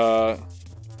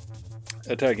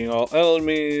 attacking all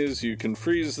enemies. You can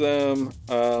freeze them.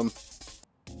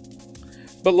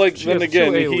 But then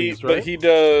again, AOEs, right?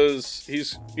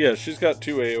 she's got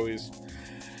 2 AoEs.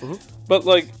 Mm-hmm. But,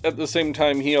 at the same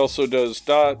time, he also does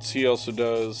dots, he also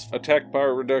does attack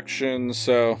bar reduction,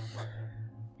 so,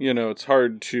 it's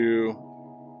hard to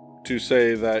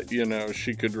say that,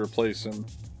 she could replace him.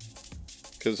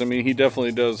 Because, he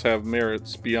definitely does have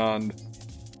merits beyond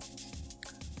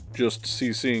just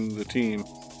CCing the team.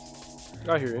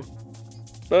 I hear you.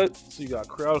 But... So you got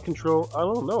crowd control. I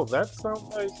don't know, that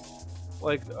sounds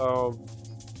like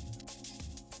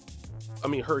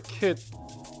her kit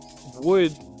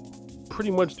would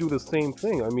pretty much do the same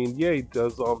thing. He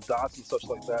does dots and such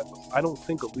like that. I don't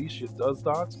think Alicia does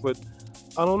dots, but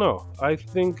I don't know. I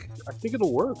think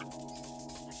it'll work.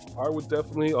 I would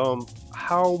definitely.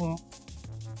 How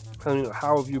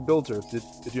have you built her?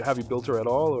 Did you have you built her at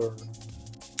all, or?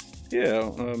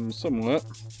 Yeah, somewhat.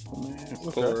 Let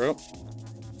me pull her up.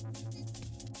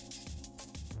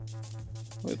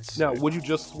 Now, would you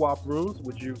just swap runes?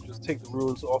 Would you just take the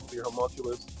runes off of your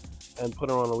homunculus and put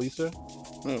her on Alicia?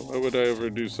 No, why would I ever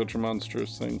do such a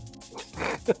monstrous thing?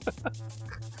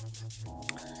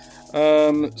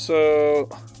 So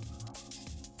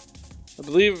I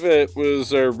believe it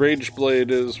was Rage Blade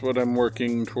is what I'm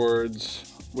working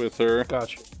towards with her.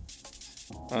 Gotcha.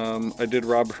 I did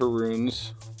rob her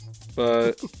runes,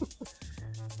 but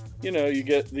you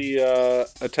get the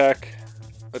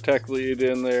attack lead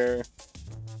in there.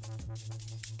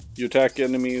 You attack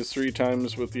enemies 3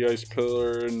 times with the ice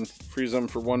pillar and freeze them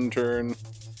for 1 turn.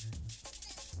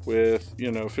 with,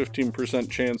 15%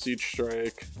 chance each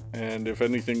strike, and if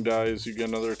anything dies, you get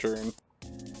another turn.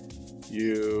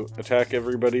 You attack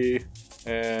everybody,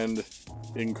 and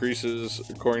increases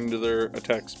according to their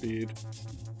attack speed.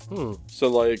 So,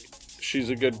 like, she's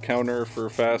a good counter for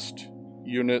fast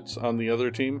units on the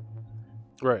other team.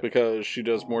 Right. Because she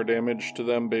does more damage to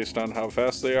them based on how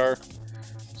fast they are.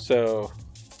 So,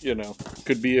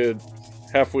 could be a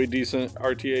halfway decent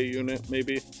RTA unit,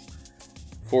 maybe,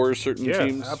 for certain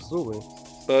teams. Yeah, absolutely.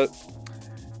 But,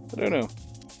 I don't know.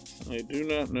 I do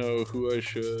not know who I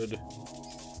should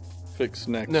fix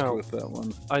next with that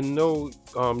one. I know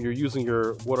you're using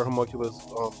your Water Homunculus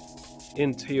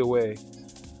in TOA.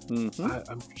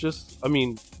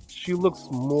 Mm-hmm. She looks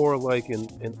more like an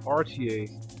RTA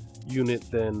unit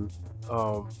than,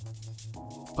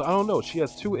 but I don't know. She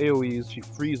has 2 AoEs. She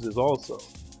freezes also,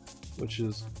 which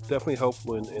is definitely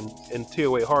helpful in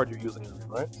TOA hard. You're using it,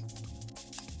 right?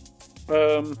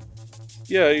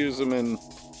 Yeah, I use them in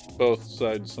both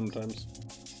sides sometimes.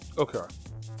 Okay.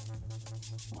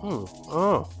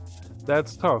 Oh,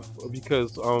 that's tough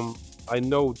because I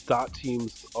know dot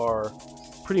teams are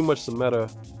pretty much the meta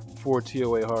for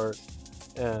TOA hard,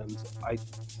 and I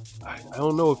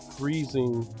don't know if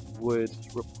freezing would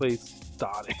replace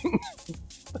dotting.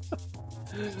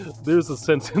 There's a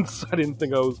sentence I didn't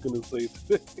think I was going to say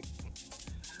today.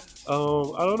 I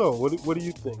don't know. What do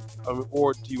you think?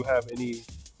 Or do you have any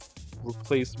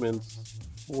replacements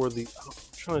for the? I'm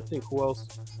trying to think who else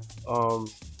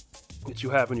that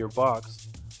you have in your box.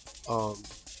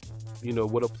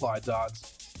 Would apply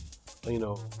dots.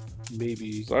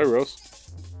 Maybe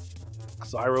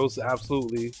Zyros,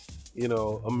 absolutely.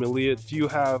 Amelia. Do you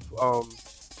have?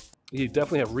 You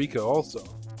definitely have Rika also.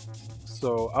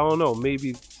 So I don't know.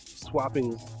 Maybe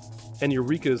swapping. And your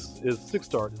Rika is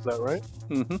 6-star. Is that right?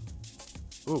 Mm-hmm.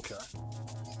 Okay.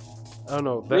 I don't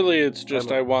know. Really, it's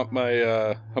just I want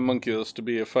my homunculus to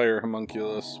be a fire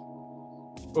homunculus.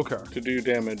 Okay. To do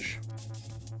damage.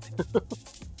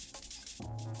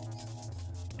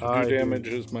 Damage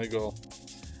is my goal.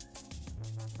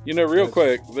 Real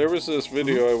quick, there was this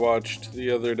video I watched the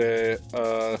other day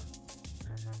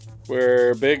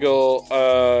where Bagel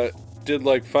did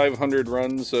like 500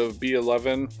 runs of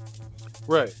B11.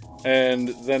 Right. And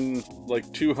then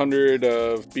like 200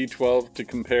 of B12 to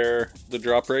compare the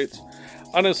drop rates.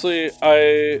 Honestly,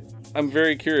 I'm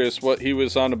very curious what he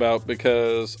was on about,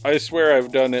 because I swear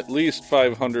I've done at least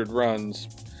 500 runs,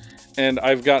 and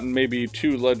I've gotten maybe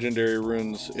 2 legendary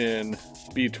runes in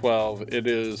B12. It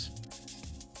is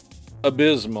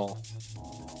abysmal.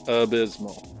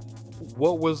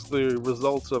 What was the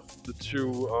results of the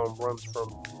 2 runs from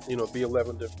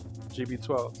B11 to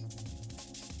GB12?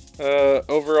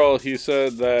 Overall, he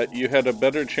said that you had a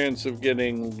better chance of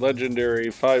getting legendary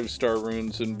 5-star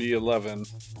runes in B11.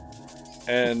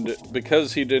 And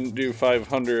because he didn't do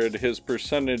 500, his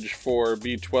percentage for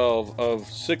B12 of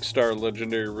 6-star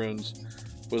legendary runes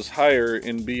was higher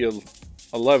in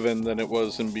B11 than it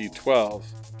was in B12.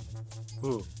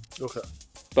 Okay.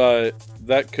 But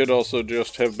that could also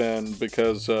just have been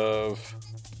because of,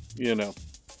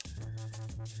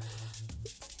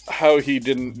 how he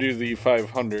didn't do the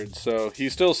 500. So he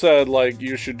still said, like,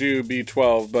 you should do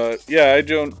B12, but yeah, I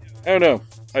don't know.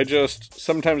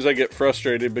 Sometimes I get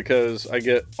frustrated because I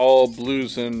get all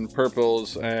blues and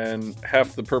purples, and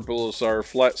half the purples are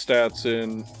flat stats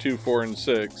in 2, 4, and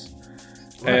 6.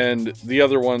 Right. And the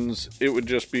other ones, it would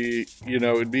just be,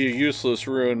 it'd be a useless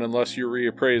rune unless you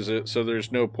reappraise it, so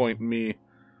there's no point in me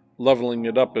leveling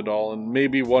it up at all. And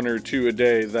maybe 1 or 2 a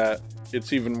day that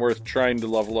it's even worth trying to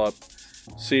level up.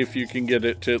 See if you can get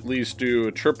it to at least do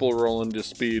a triple roll into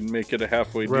speed and make it a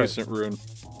halfway decent rune.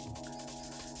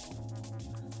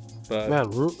 But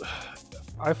man,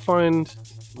 I find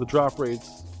the drop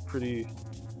rates pretty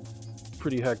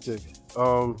hectic.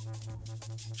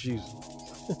 Jeez.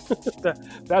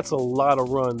 That's a lot of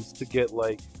runs to get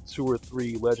like 2 or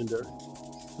 3 legendary.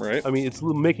 Right. It's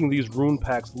making these rune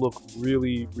packs look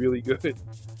really, really good.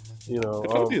 I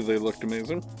told you they looked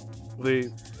amazing.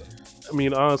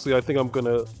 Honestly, I think I'm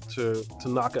gonna to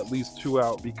knock at least 2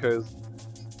 out, because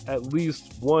at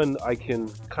least 1 I can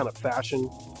kind of fashion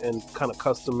and kind of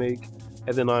custom make,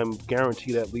 and then I'm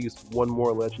guaranteed at least 1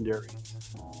 more legendary.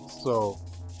 So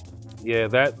yeah,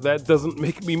 that doesn't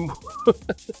make me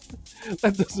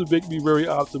that doesn't make me very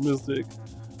optimistic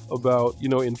about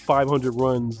in 500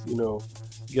 runs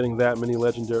getting that many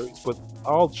legendaries. But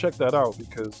I'll check that out,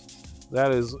 because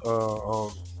that is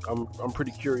I'm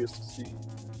pretty curious to see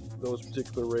those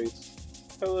particular rates.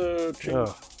 Hello,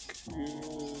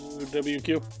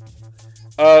 WQ.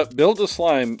 Build a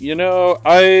slime.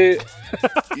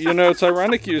 You know, it's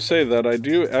ironic you say that. I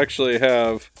do actually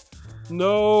have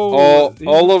No.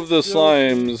 all of the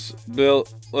slimes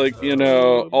built, like, you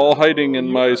know, all hiding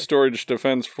in my storage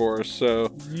defense force, so...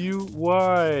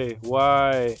 Why?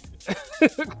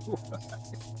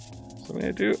 Something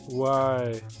I do.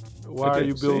 Why are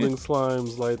you building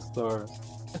slimes, Lightstar?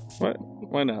 What?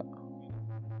 Why not?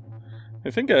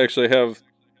 I think I actually have...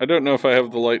 I don't know if I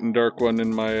have the light and dark one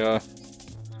in my,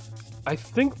 I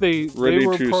think they ready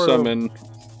were to part summon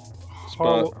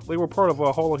of they were part of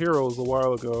Hall of Heroes a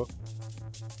while ago.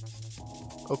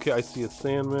 Okay, I see a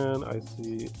Sandman. I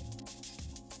see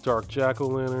Dark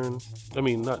Jack-o'-lantern. I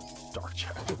mean, not Dark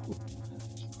Jack.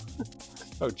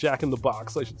 Oh, Jack in the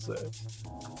Box, I should say.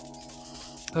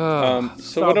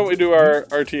 So why don't we do our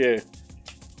RTA?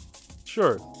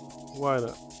 Sure. Why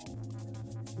not?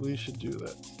 We should do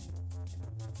that.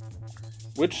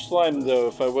 Which slime, though,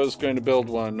 if I was going to build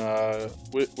one,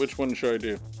 which one should I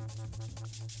do?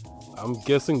 I'm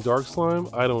guessing Dark Slime?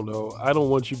 I don't know. I don't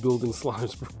want you building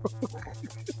slimes, bro.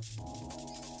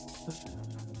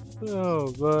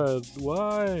 Oh, man.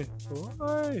 Why?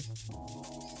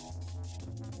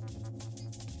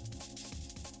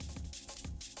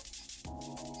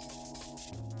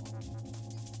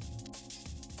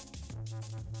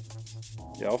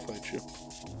 Yeah, I'll fight you.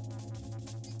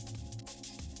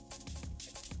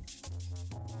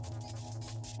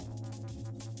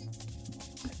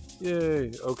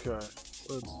 Yay. Okay.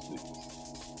 Let's see.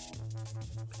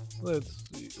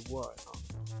 Why?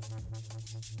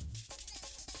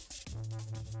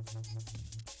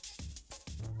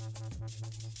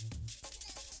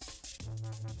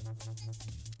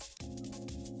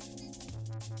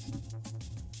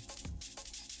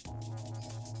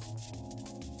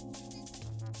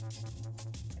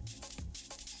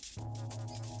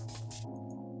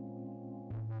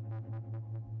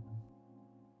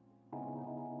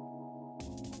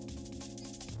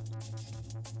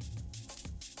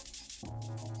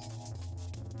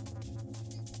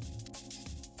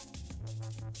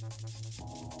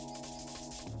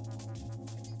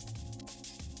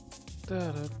 Da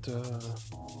da da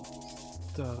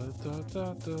da da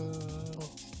da da.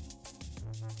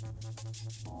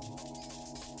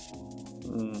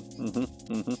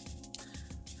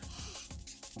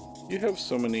 You have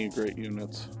so many great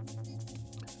units.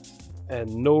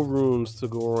 And no runes to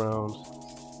go around.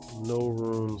 No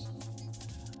runes.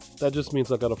 That just means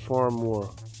I gotta farm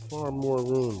more. Farm more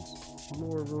runes.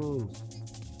 More runes.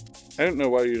 I don't know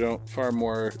why you don't farm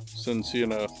more, since, you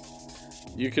know,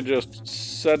 you could just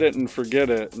set it and forget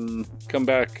it and come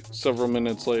back several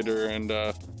minutes later and,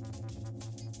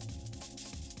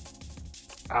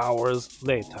 Hours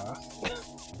later.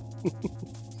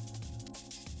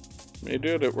 I do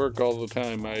it at work all the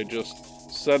time. I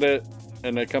just set it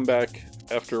and I come back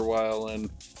after a while and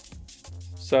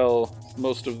sell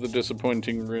most of the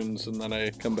disappointing runes, and then I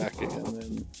come back again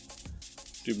and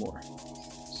do more.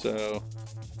 So...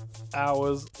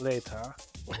 Hours later.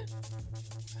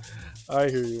 I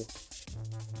hear you.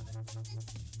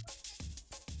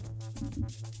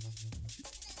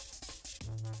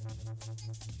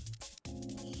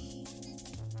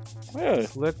 Yeah,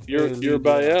 you're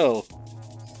Bael.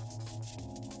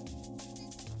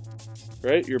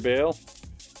 Right? You're Bael?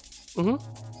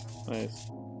 Mm-hmm. Nice.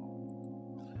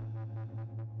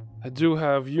 I do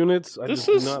have units. I just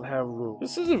do not have room.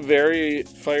 This is a very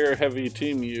fire-heavy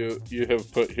team you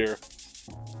have put here.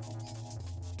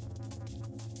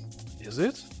 Is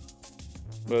it?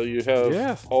 Well, you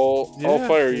have all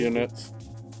fire units.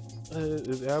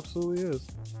 It absolutely is.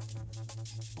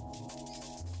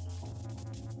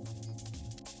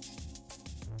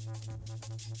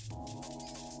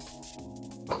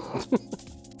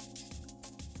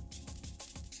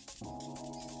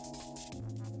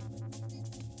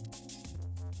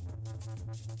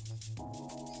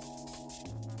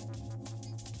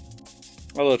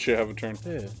 I'll let you have a turn.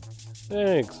 Yeah.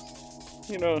 Thanks.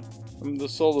 You know, I'm the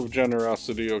soul of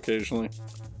generosity occasionally.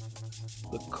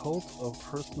 The cult of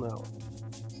personality.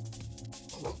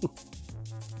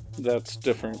 That's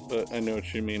different, but I know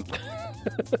what you mean.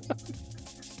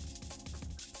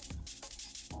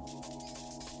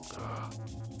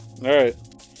 Alright.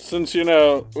 Since, you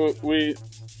know,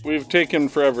 we've taken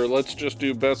forever, let's just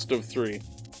do best of 3.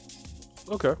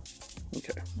 Okay.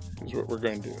 Okay. Here's what we're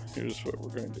going to do. Here's what we're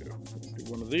going to do. We're going to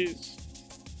do one of these.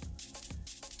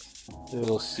 A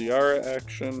little Ciara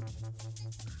action.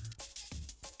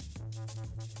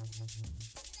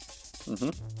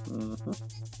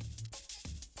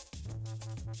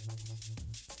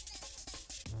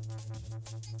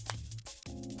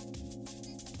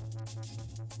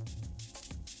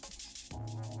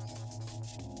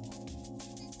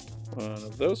 One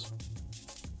of those.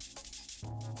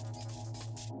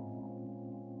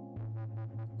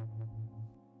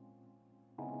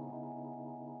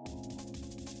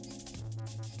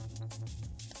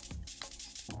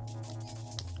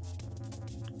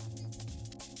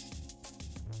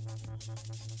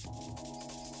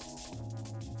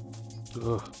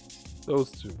 Ugh,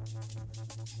 those two.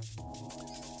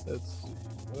 Let's see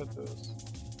what those.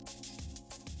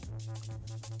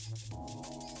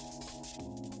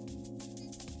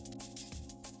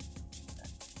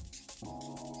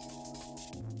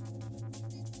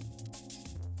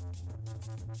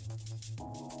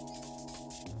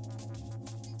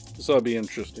 This ought to be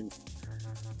interesting.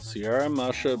 Sierra,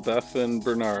 Masha, Beth, and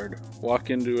Bernard walk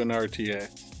into an RTA.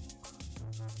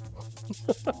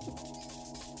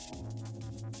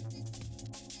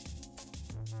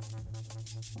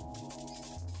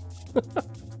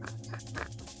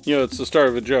 You know, it's the start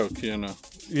of a joke, you know.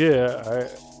 Yeah,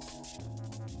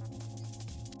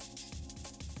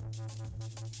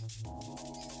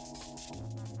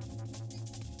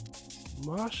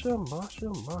 Masha.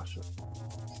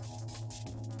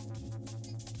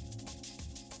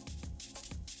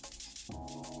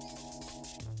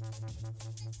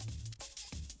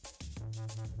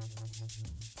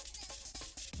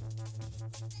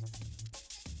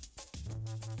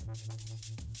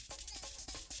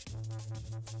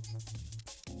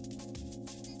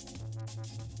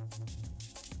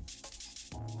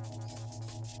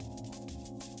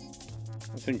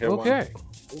 I think I won. Okay.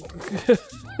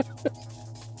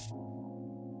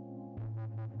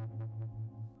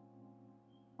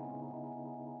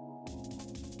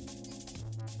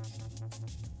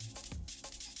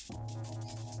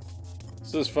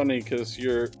 This is funny because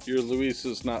your Luis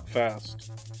is not fast.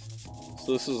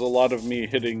 So this is a lot of me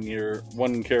hitting your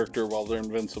one character while they're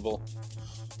invincible.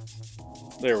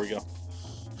 There we go.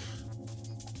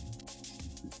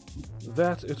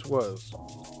 That it was.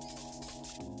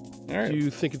 Alright. Do you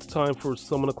think it's time for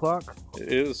summon o'clock?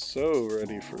 It is so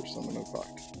ready for summon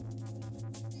o'clock.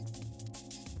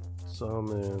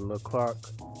 Summon o'clock.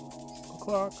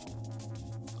 O'clock.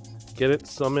 Get it?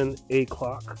 Summon a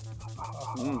clock.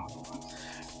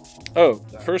 Oh,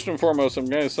 first and foremost, I'm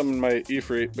going to summon my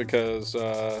Ifrit because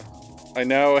I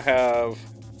now have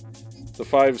the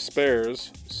 5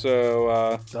 spares. So,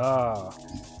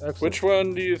 excellent. which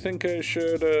one do you think I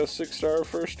should 6-star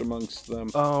first amongst them?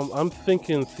 I'm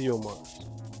thinking Theomars.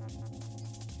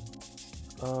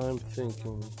 I'm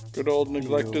thinking Good old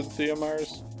neglected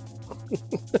Theomars?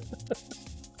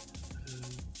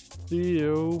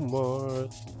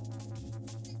 Theomars.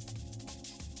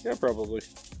 Yeah, probably.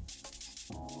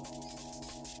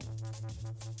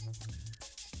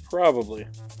 Probably.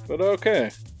 But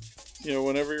okay. You know,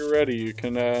 whenever you're ready, you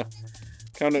can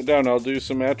count it down. I'll do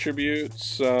some attributes,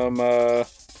 some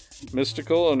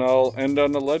mystical, and I'll end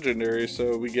on a legendary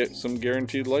so we get some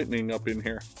guaranteed lightning up in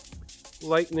here.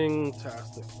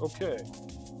 Lightning-tastic. Okay.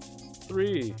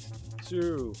 3,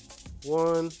 2,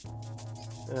 1.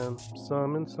 And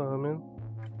summon.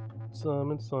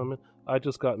 I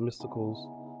just got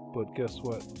mysticals, but guess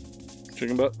what?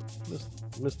 Chicken butt?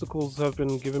 Mysticals have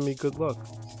been giving me good luck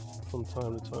from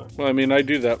time to time. Well, I mean, I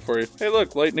do that for you. Hey,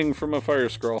 look, lightning from a fire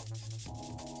scroll.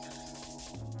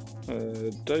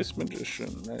 Dice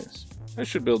magician, nice. I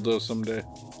should build those someday.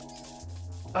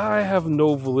 I have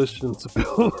no volition to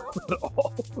build at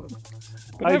all.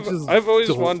 I've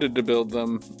always wanted to build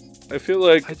them. I feel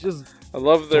like I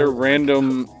love their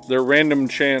random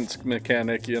chance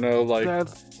mechanic, you know, like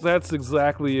that's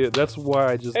exactly it. That's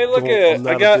why I just hey, look at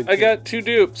it. I got 2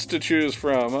 dupes to choose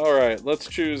from. All right, let's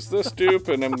choose this dupe,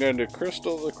 and I'm going to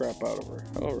crystal the crap out of her.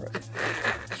 All right,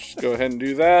 just go ahead and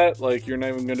do that. Like you're not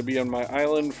even going to be on my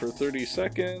island for 30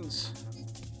 seconds.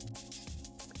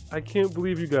 I can't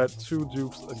believe you got 2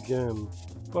 dupes again,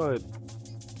 but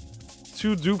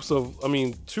 2 dupes of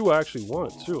 2 I actually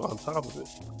want 2 on top of it.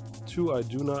 2 I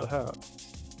do not have.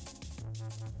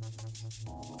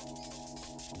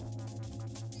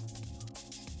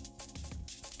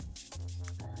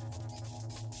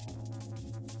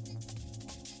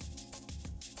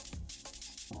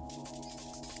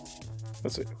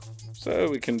 Let's see. So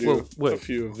we can do a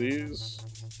few of these.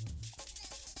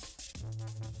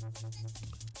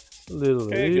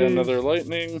 Okay, got another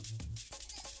lightning.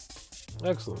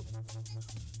 Excellent.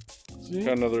 See?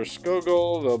 Got another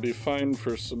Skogul. They'll be fine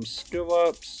for some skill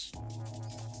ups.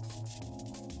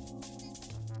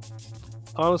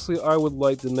 Honestly, I would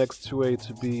like the next 2A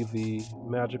to be the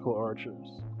magical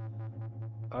archers.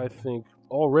 I think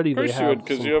already they have. Of course you would,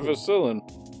 because you have a Sillin.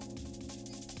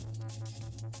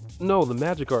 No, the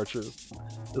magic archer.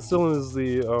 The Sillin is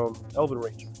the Elven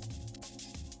Ranger.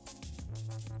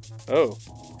 Oh.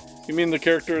 You mean the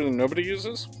character that nobody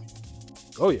uses?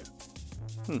 Oh, yeah.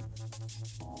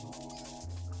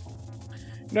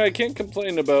 No, I can't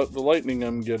complain about the lightning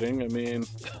I'm getting. I mean,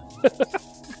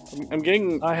 I'm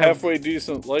getting halfway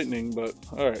decent lightning, but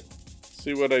alright.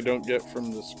 See what I don't get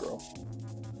from this scroll.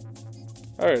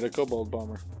 Alright, a Kobold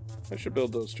Bomber. I should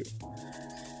build those two.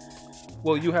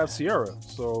 Well, you have Sierra,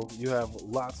 so you have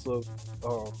lots of,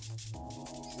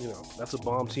 that's a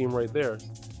bomb team right there.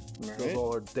 Right. Those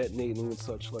all are detonating and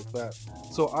such like that.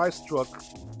 So I struck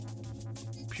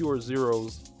pure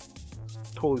zeros,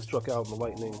 totally struck out in the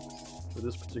lightning for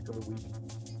this particular week.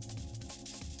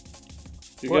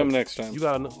 You get them next time. You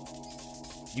got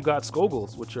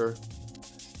Skogels, which are...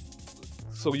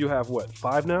 So you have, what,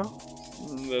 5 now?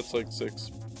 That's like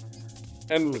 6.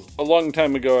 And a long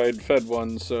time ago I'd fed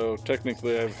one, so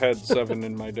technically I've had 7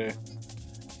 in my day.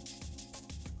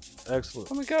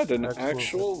 Excellent. Oh my god, an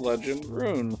actual legend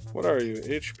rune. What are you?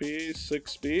 HP,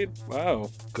 6 speed? Wow.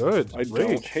 Good. I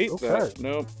don't hate that.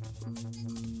 Nope.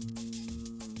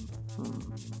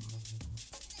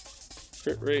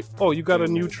 Crit rate. Oh, you got a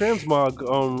new transmog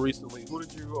recently. Who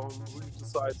did you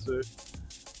decide to?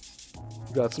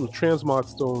 You got some transmog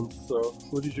stones. So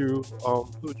who did you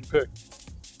pick?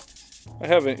 I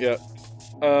haven't yet.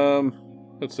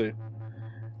 Let's see.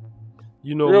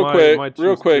 You know,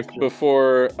 real quick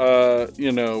before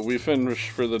we finish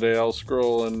for the day, I'll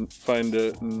scroll and find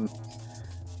it, and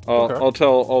I'll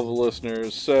tell all the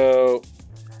listeners. So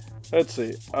let's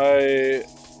see.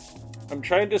 I'm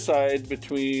trying to decide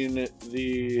between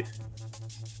the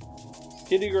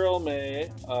Kitty Girl May,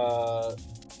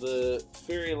 the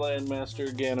Fairyland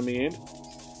Master Ganymede,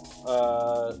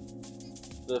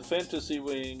 the Fantasy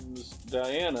Wings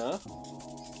Diana,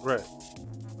 right?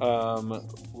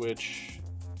 Which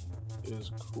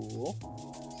is cool.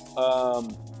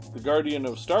 The Guardian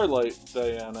of Starlight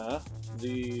Diana,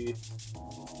 the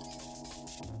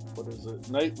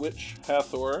Night Witch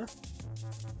Hathor,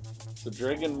 the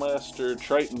Dragon Master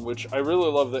Triton, which I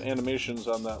really love the animations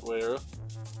on that layer.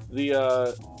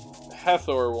 The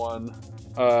Hathor one.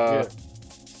 Yeah.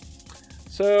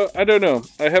 So I don't know.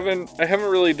 I haven't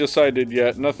really decided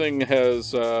yet. Nothing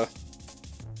has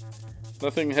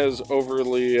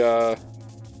overly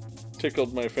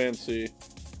tickled my fancy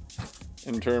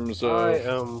in terms of.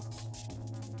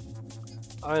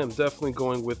 I am definitely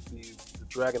going with the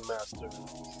Dragon Master.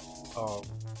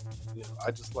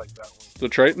 I just like that one. The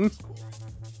Triton?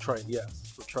 Triton,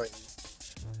 yes. The Triton.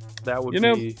 That would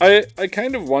be... I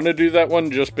kind of want to do that one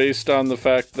just based on the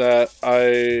fact that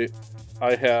I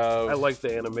like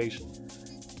the animation.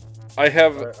 I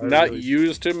have not really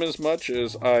used him as much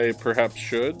as I perhaps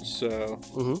should, so...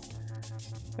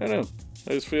 I don't know.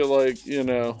 I just feel like,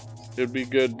 it'd be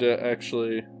good to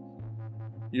actually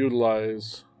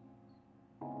utilize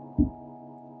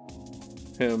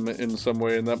him in some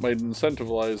way, and that might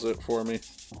incentivize it for me.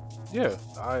 Yeah,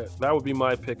 that would be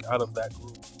my pick out of that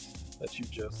group that you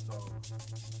just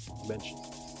mentioned.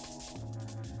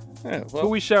 Yeah, well, who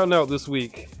we shouting out this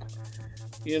week?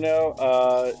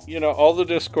 All the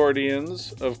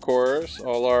Discordians, of course,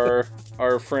 all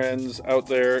our friends out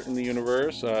there in the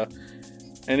universe.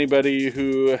 Anybody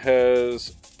who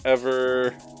has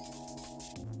ever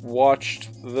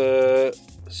watched the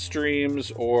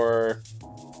streams or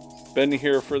been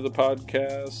here for the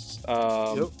podcasts.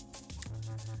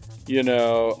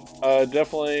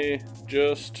 Definitely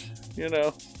just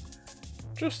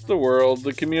the world,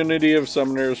 the community of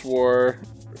Summoner's War,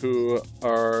 who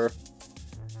are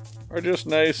just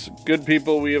nice, good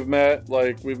people we have met.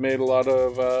 Like, we've made a lot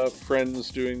of friends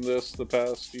doing this the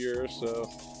past year, so,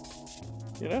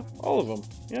 all of them.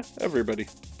 Yeah, everybody.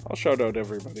 I'll shout out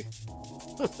everybody.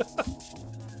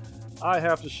 I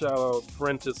have to shout out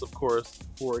Frentis, of course,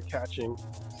 for catching,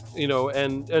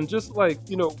 and just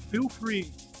feel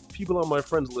free, people on my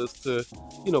friends list, to,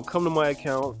 come to my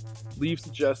account, leave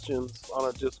suggestions on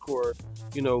our Discord,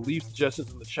 leave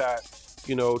suggestions in the chat,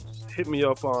 just hit me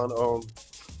up on,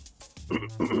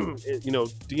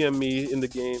 DM me in the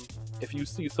game if you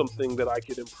see something that I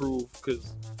could improve,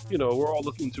 because, we're all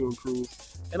looking to improve.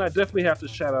 And I definitely have to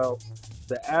shout out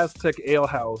the Aztec Ale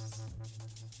House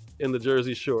in the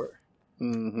Jersey Shore.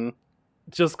 Mm-hmm.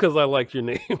 Just because I like your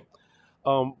name.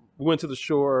 We went to the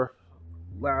shore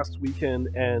last weekend,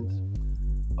 and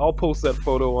I'll post that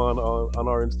photo on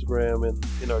our Instagram and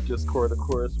in our Discord, of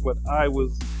course. But I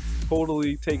was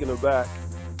totally taken aback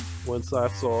once I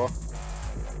saw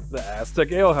the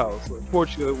Aztec Ale House.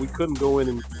 Unfortunately, we couldn't go in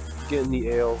and get any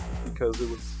ale because it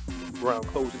was around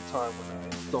closing time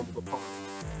when I stumbled upon it.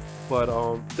 But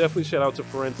definitely shout out to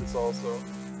Forensics also.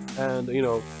 And,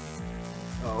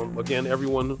 Again,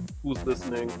 everyone who's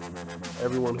listening,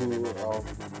 everyone who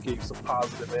gave some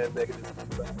positive and negative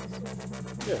feedback. So,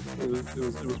 yeah,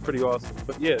 it was pretty awesome.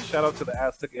 But yeah, shout out to the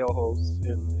Aztec Ale hosts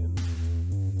in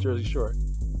Jersey Shore.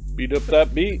 Beat up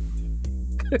that beat.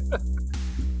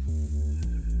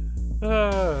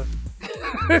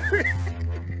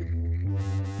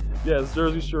 Yes,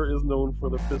 Jersey Shore is known for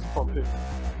the fist pumping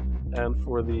and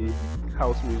for the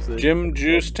house music. Jim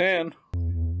Juice Tan.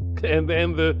 And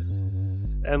the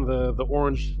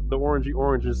orangey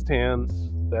oranges tans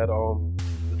that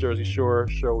the Jersey Shore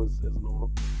show is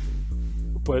known.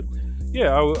 But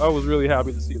yeah, I was really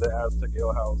happy to see the Aztec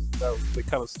Ale House. They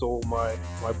kind of stole my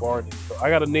bar name. So I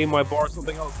got to name my bar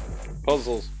something else.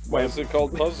 Puzzles. Why is it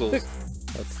called Puzzles?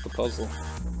 That's the puzzle.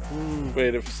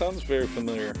 Wait, it sounds very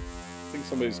familiar. I think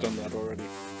somebody's done that already.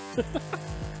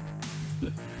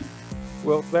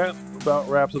 Well, that about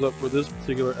wraps it up for this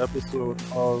particular episode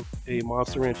of A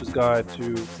Monster Rancher's Guide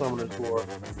to Summoner's War.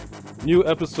 New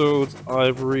episodes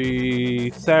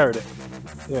every Saturday.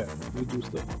 Yeah, we do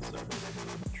stuff on Saturday.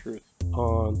 Truth.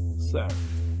 On Saturday.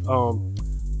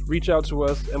 Reach out to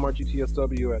us,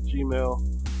 mrgtsw at Gmail,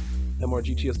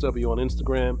 mrgtsw on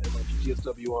Instagram,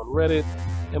 mrgtsw on Reddit,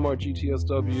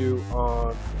 mrgtsw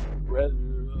on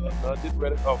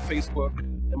Facebook,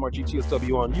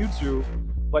 mrgtsw on YouTube,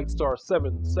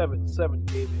 Lightstar777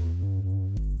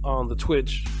 Gaming on the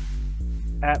Twitch,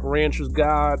 at Rancher's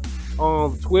God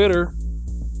on the Twitter.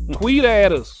 Tweet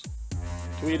at us.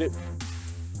 Tweet it.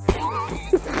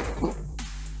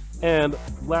 And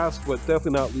last but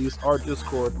definitely not least, our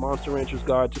Discord, Monster Rancher's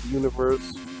Guide to the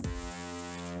Universe.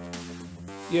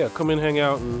 Yeah, come in, hang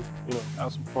out, and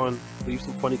have some fun. Leave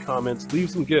some funny comments. Leave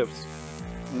some gifts.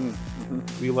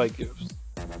 We like gifts.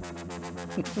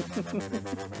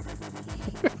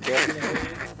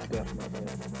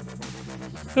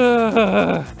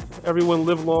 Definitely. Everyone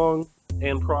live long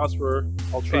and prosper.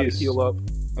 I'll try Peace to heal up.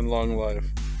 And long life.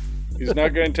 He's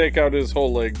not going to take out his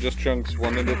whole leg, just chunks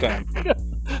one at a time.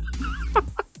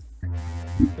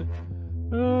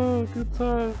 Oh, good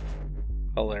time.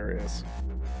 Hilarious.